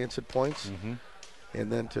 5-6 unanswered points? Mm-hmm. And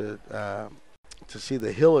then to see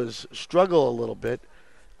the Hillers struggle a little bit,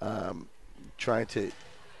 trying to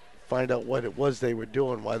find out what it was they were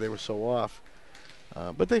doing, why they were so off.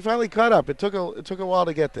 But they finally caught up. It took a while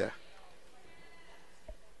to get there.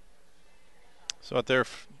 So out there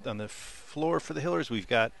on the floor for the Hillers, we've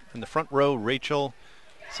got in the front row Rachel,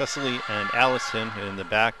 Cecily, and Allison. And in the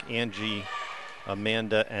back, Angie,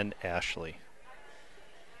 Amanda, and Ashley.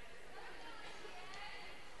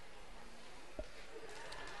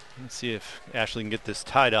 Let's see if Ashley can get this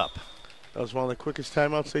tied up. That was one of the quickest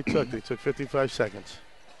timeouts they took. They took 55 seconds.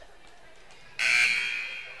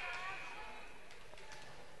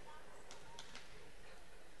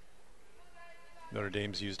 Notre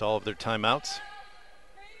Dame's used all of their timeouts.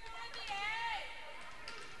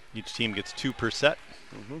 Each team gets 2 per set.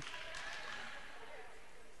 Mm-hmm.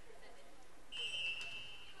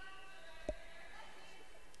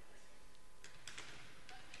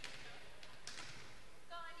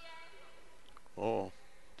 Oh,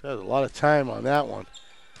 there's a lot of time on that one.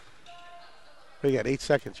 We got 8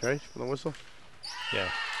 seconds, right, for the whistle? Yeah.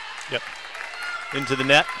 Yep. Into the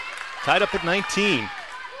net. Tied up at 19.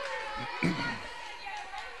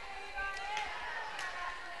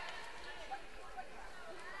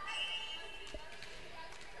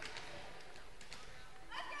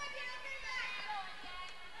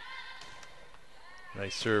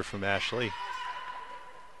 Nice serve from Ashley.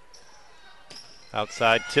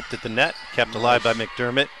 Outside, tipped at the net, kept alive by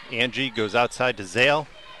McDermott. Angie goes outside to Zale.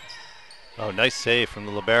 Oh, nice save from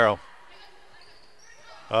the libero.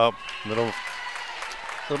 Oh, little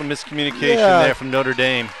miscommunication there from Notre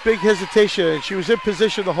Dame. Big hesitation, and she was in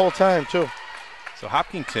position the whole time, too. So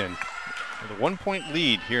Hopkinton with a 1-point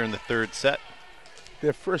lead here in the third set.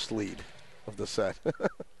 Their first lead of the set.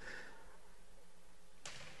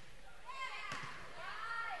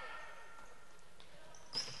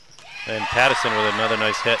 And Pattison with another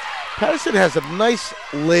nice hit. Pattison has a nice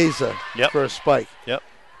laser for a spike. Yep.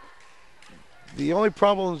 The only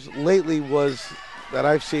problems lately that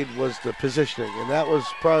I've seen was the positioning, and that was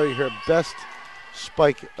probably her best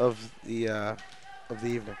spike of the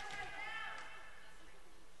evening.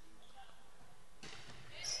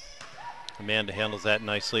 Amanda handles that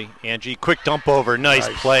nicely. Angie, quick dump over. Nice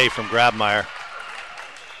play from Grabmeyer.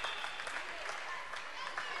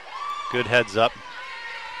 Good heads up.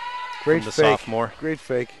 Great from the fake. sophomore. Great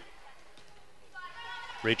fake.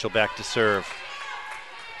 Rachel back to serve.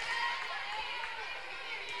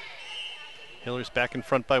 Hillers back in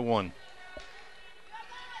front by 1.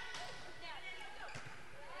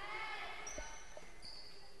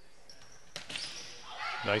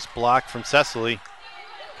 Nice block from Cecily.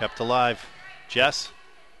 Kept alive. Jess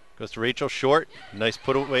goes to Rachel, short. Nice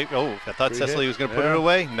put away. Oh, I thought Cecily was going to put it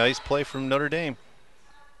away. Nice play from Notre Dame.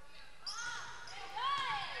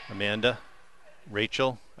 Amanda,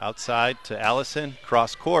 Rachel outside to Allison,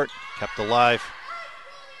 cross court, kept alive.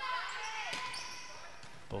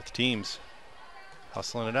 Both teams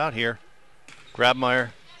hustling it out here. Grabmeyer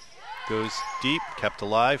goes deep, kept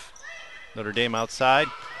alive. Notre Dame outside.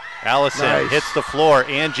 Allison hits the floor.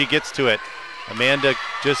 Angie gets to it. Amanda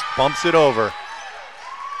just bumps it over.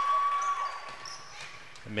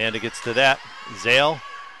 Amanda gets to that. Zale.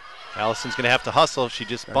 Allison's going to have to hustle. She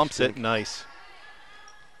just bumps it. Nice.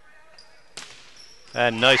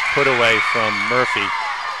 And nice put away from Murphy.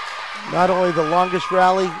 Not only the longest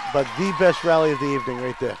rally, but the best rally of the evening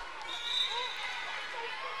right there.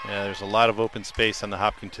 Yeah, there's a lot of open space on the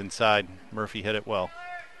Hopkinton side. Murphy hit it well.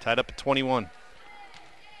 Tied up at 21.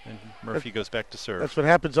 And Murphy goes back to serve. That's what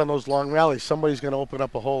happens on those long rallies. Somebody's going to open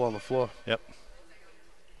up a hole on the floor. Yep.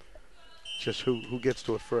 Just who gets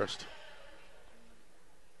to it first.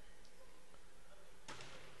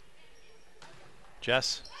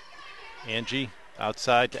 Jess, Angie.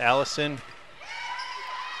 Outside to Allison.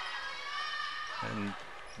 And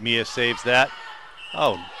Mia saves that.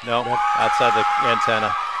 Oh, no, outside the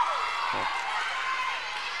antenna.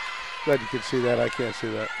 Glad you can see that. I can't see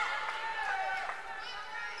that.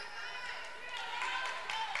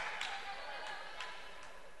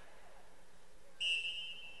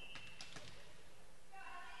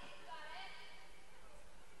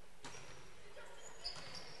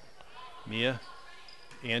 Mia,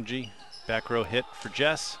 Angie, back row hit for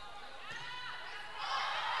Jess.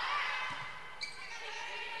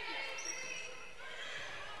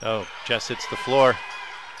 Oh, Jess hits the floor.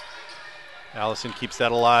 Allison keeps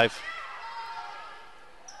that alive.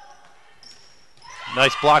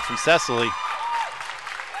 Nice block from Cecily.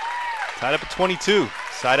 Tied up at 22.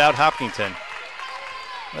 Side out Hopkinton.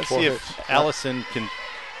 Let's see if Allison can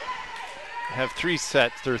have 3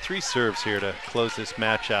 sets or 3 serves here to close this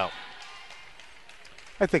match out.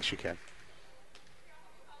 I think she can.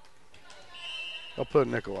 I'll put a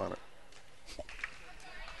nickel on it.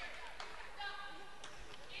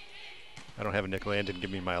 I don't have a nickel and didn't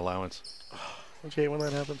give me my allowance. Don't you hate when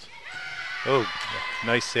that happens? Oh,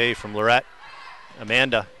 nice save from Lorette.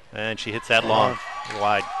 Amanda, and she hits that long,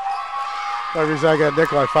 wide. The reason I got a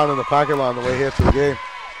nickel, I found in the parking lot on the way here to the game.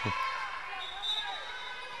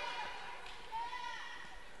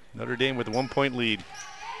 Notre Dame with a 1-point lead.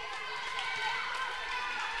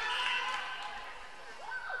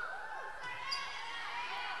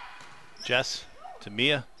 Jess to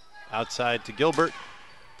Mia, outside to Gilbert.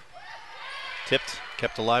 Tipped,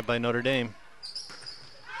 kept alive by Notre Dame.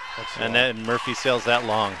 And then Murphy sails that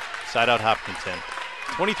long. Side out Hopkinton.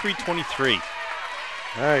 23-23.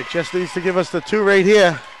 All right, Jess needs to give us the 2 right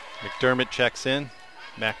here. McDermott checks in.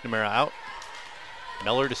 McNamara out.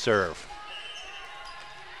 Meller to serve.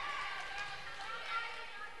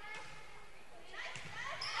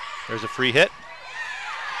 There's a free hit.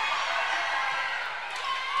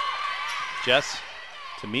 Jess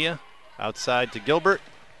to Mia. Outside to Gilbert.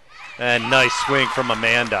 And nice swing from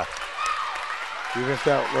Amanda. Even if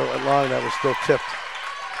that went long, that was still tipped.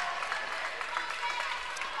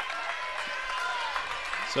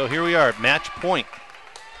 So here we are at match point.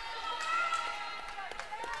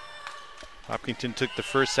 Hopkinton took the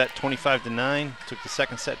first set 25-9, took the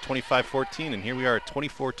second set 25-14, and here we are at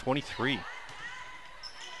 24-23.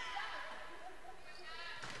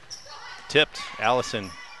 Tipped, Allison,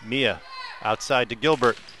 Mia, outside to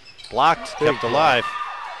Gilbert. Blocked, kept alive.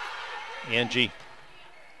 Angie.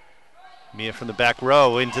 Mia from the back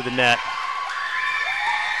row into the net.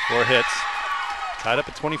 4 hits. Tied up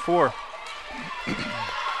at 24.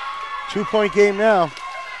 2-point game now.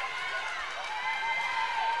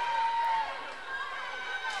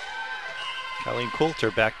 Colleen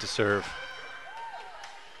Coulter back to serve.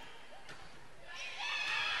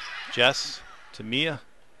 Jess to Mia.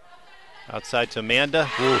 Outside to Amanda.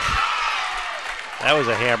 Oof. That was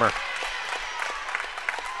a hammer.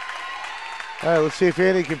 All right, let's see if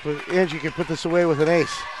Angie can put this away with an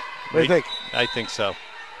ace. What do you think? I think so.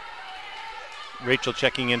 Rachel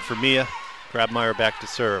checking in for Mia. Grabmeyer back to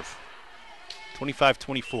serve.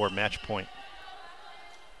 25-24, match point.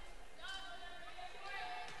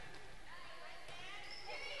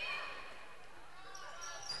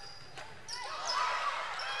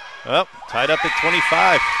 Well, tied up at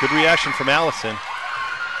 25. Good reaction from Allison.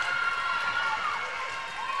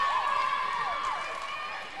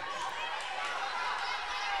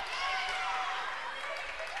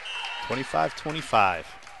 (25-25).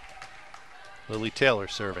 Lily Taylor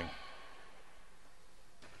serving.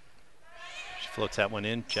 She floats that one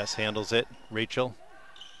in. Jess handles it. Rachel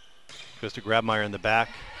goes to Grabmeyer in the back.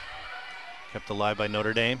 Kept alive by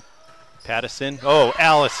Notre Dame. Pattison. Oh,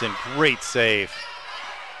 Allison, great save.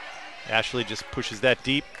 Ashley just pushes that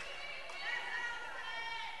deep.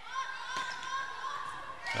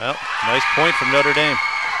 Well, nice point from Notre Dame.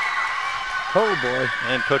 Oh, boy.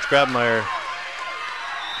 And Coach Grabmeyer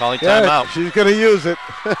calling timeout. She's going to use it.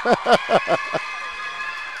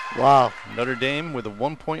 Wow. Notre Dame with a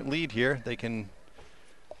 1-point lead here. They can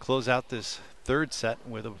close out this third set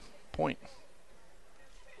with a point.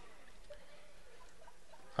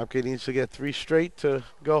 Hopkins needs to get 3 straight to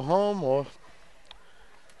go home, or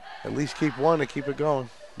at least keep 1 to keep it going.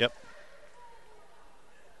 Yep.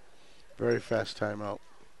 Very fast timeout.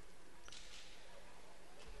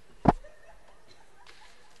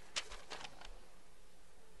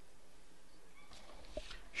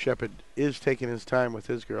 Shepard is taking his time with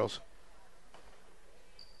his girls.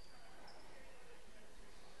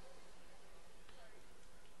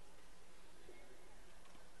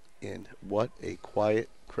 And what a quiet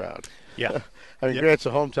crowd. Yeah. I mean, Grant's a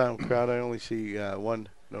hometown crowd. I only see one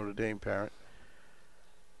Notre Dame parent.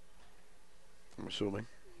 I'm assuming.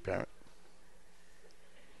 Parent.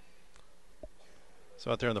 So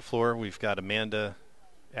out there on the floor, we've got Amanda,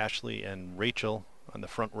 Ashley, and Rachel on the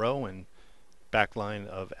front row, and back line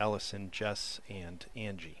of Allison, Jess, and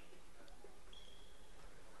Angie.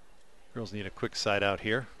 Girls need a quick side out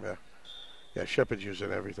here. Yeah. Yeah, Shepard's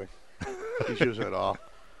using everything. He's using it all.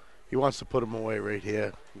 He wants to put them away right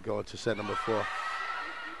here and go into set number 4. Let's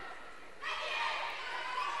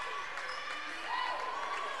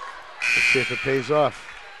see if it pays off.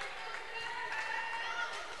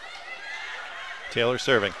 Taylor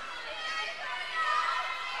serving.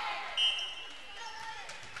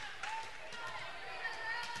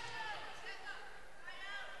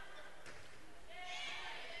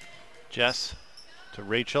 Jess to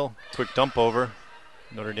Rachel. Quick dump over.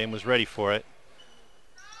 Notre Dame was ready for it.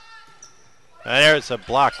 And there's a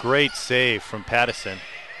block. Great save from Pattison.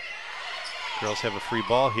 Girls have a free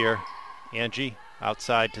ball here. Angie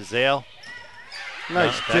outside to Zale.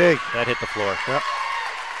 Nice dig. That hit the floor. Yep.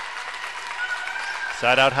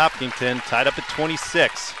 Side out Hopkinton, tied up at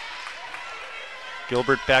 26.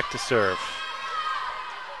 Gilbert back to serve.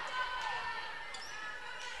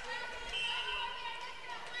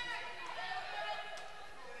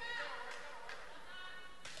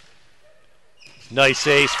 Nice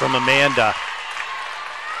ace from Amanda.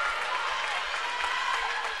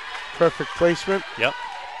 Perfect placement. Yep.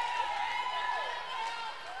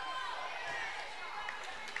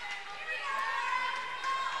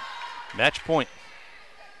 Match point.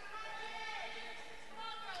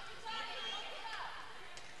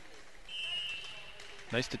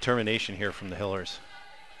 Nice determination here from the Hillers.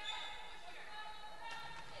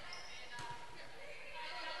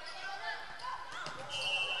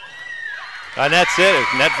 And that's it.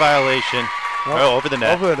 Net violation. Oh, over the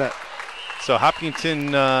net. Over the net. So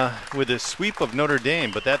Hopkinton with a sweep of Notre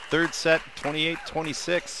Dame, but that third set,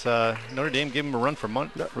 28-26, Notre Dame gave them a run for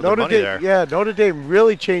their money there. Yeah, Notre Dame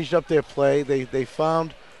really changed up their play. They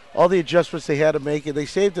found all the adjustments they had to make, and they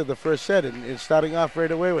saved it the first set. And starting off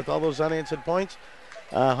right away with all those unanswered points,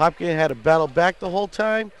 Hopkinton had to battle back the whole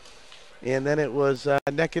time, and then it was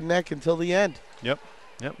neck and neck until the end. Yep.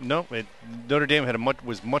 No, Notre Dame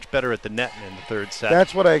was much better at the net in the third set.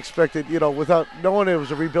 That's what I expected. Without knowing it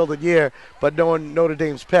was a rebuilding year, but knowing Notre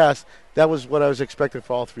Dame's past, that was what I was expecting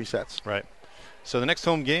for all 3 sets. Right. So the next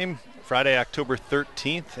home game, Friday, October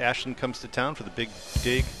 13th, Ashland comes to town for the Big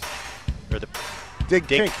Dig, or the Dig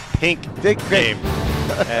Pink game.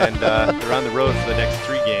 And they're on the road for the next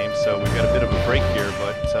 3 games, so we've got a bit of a break here.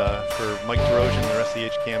 But for Mike DeRozier and the rest of the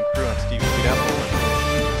HCAM crew, I'm Steve Sweetapple.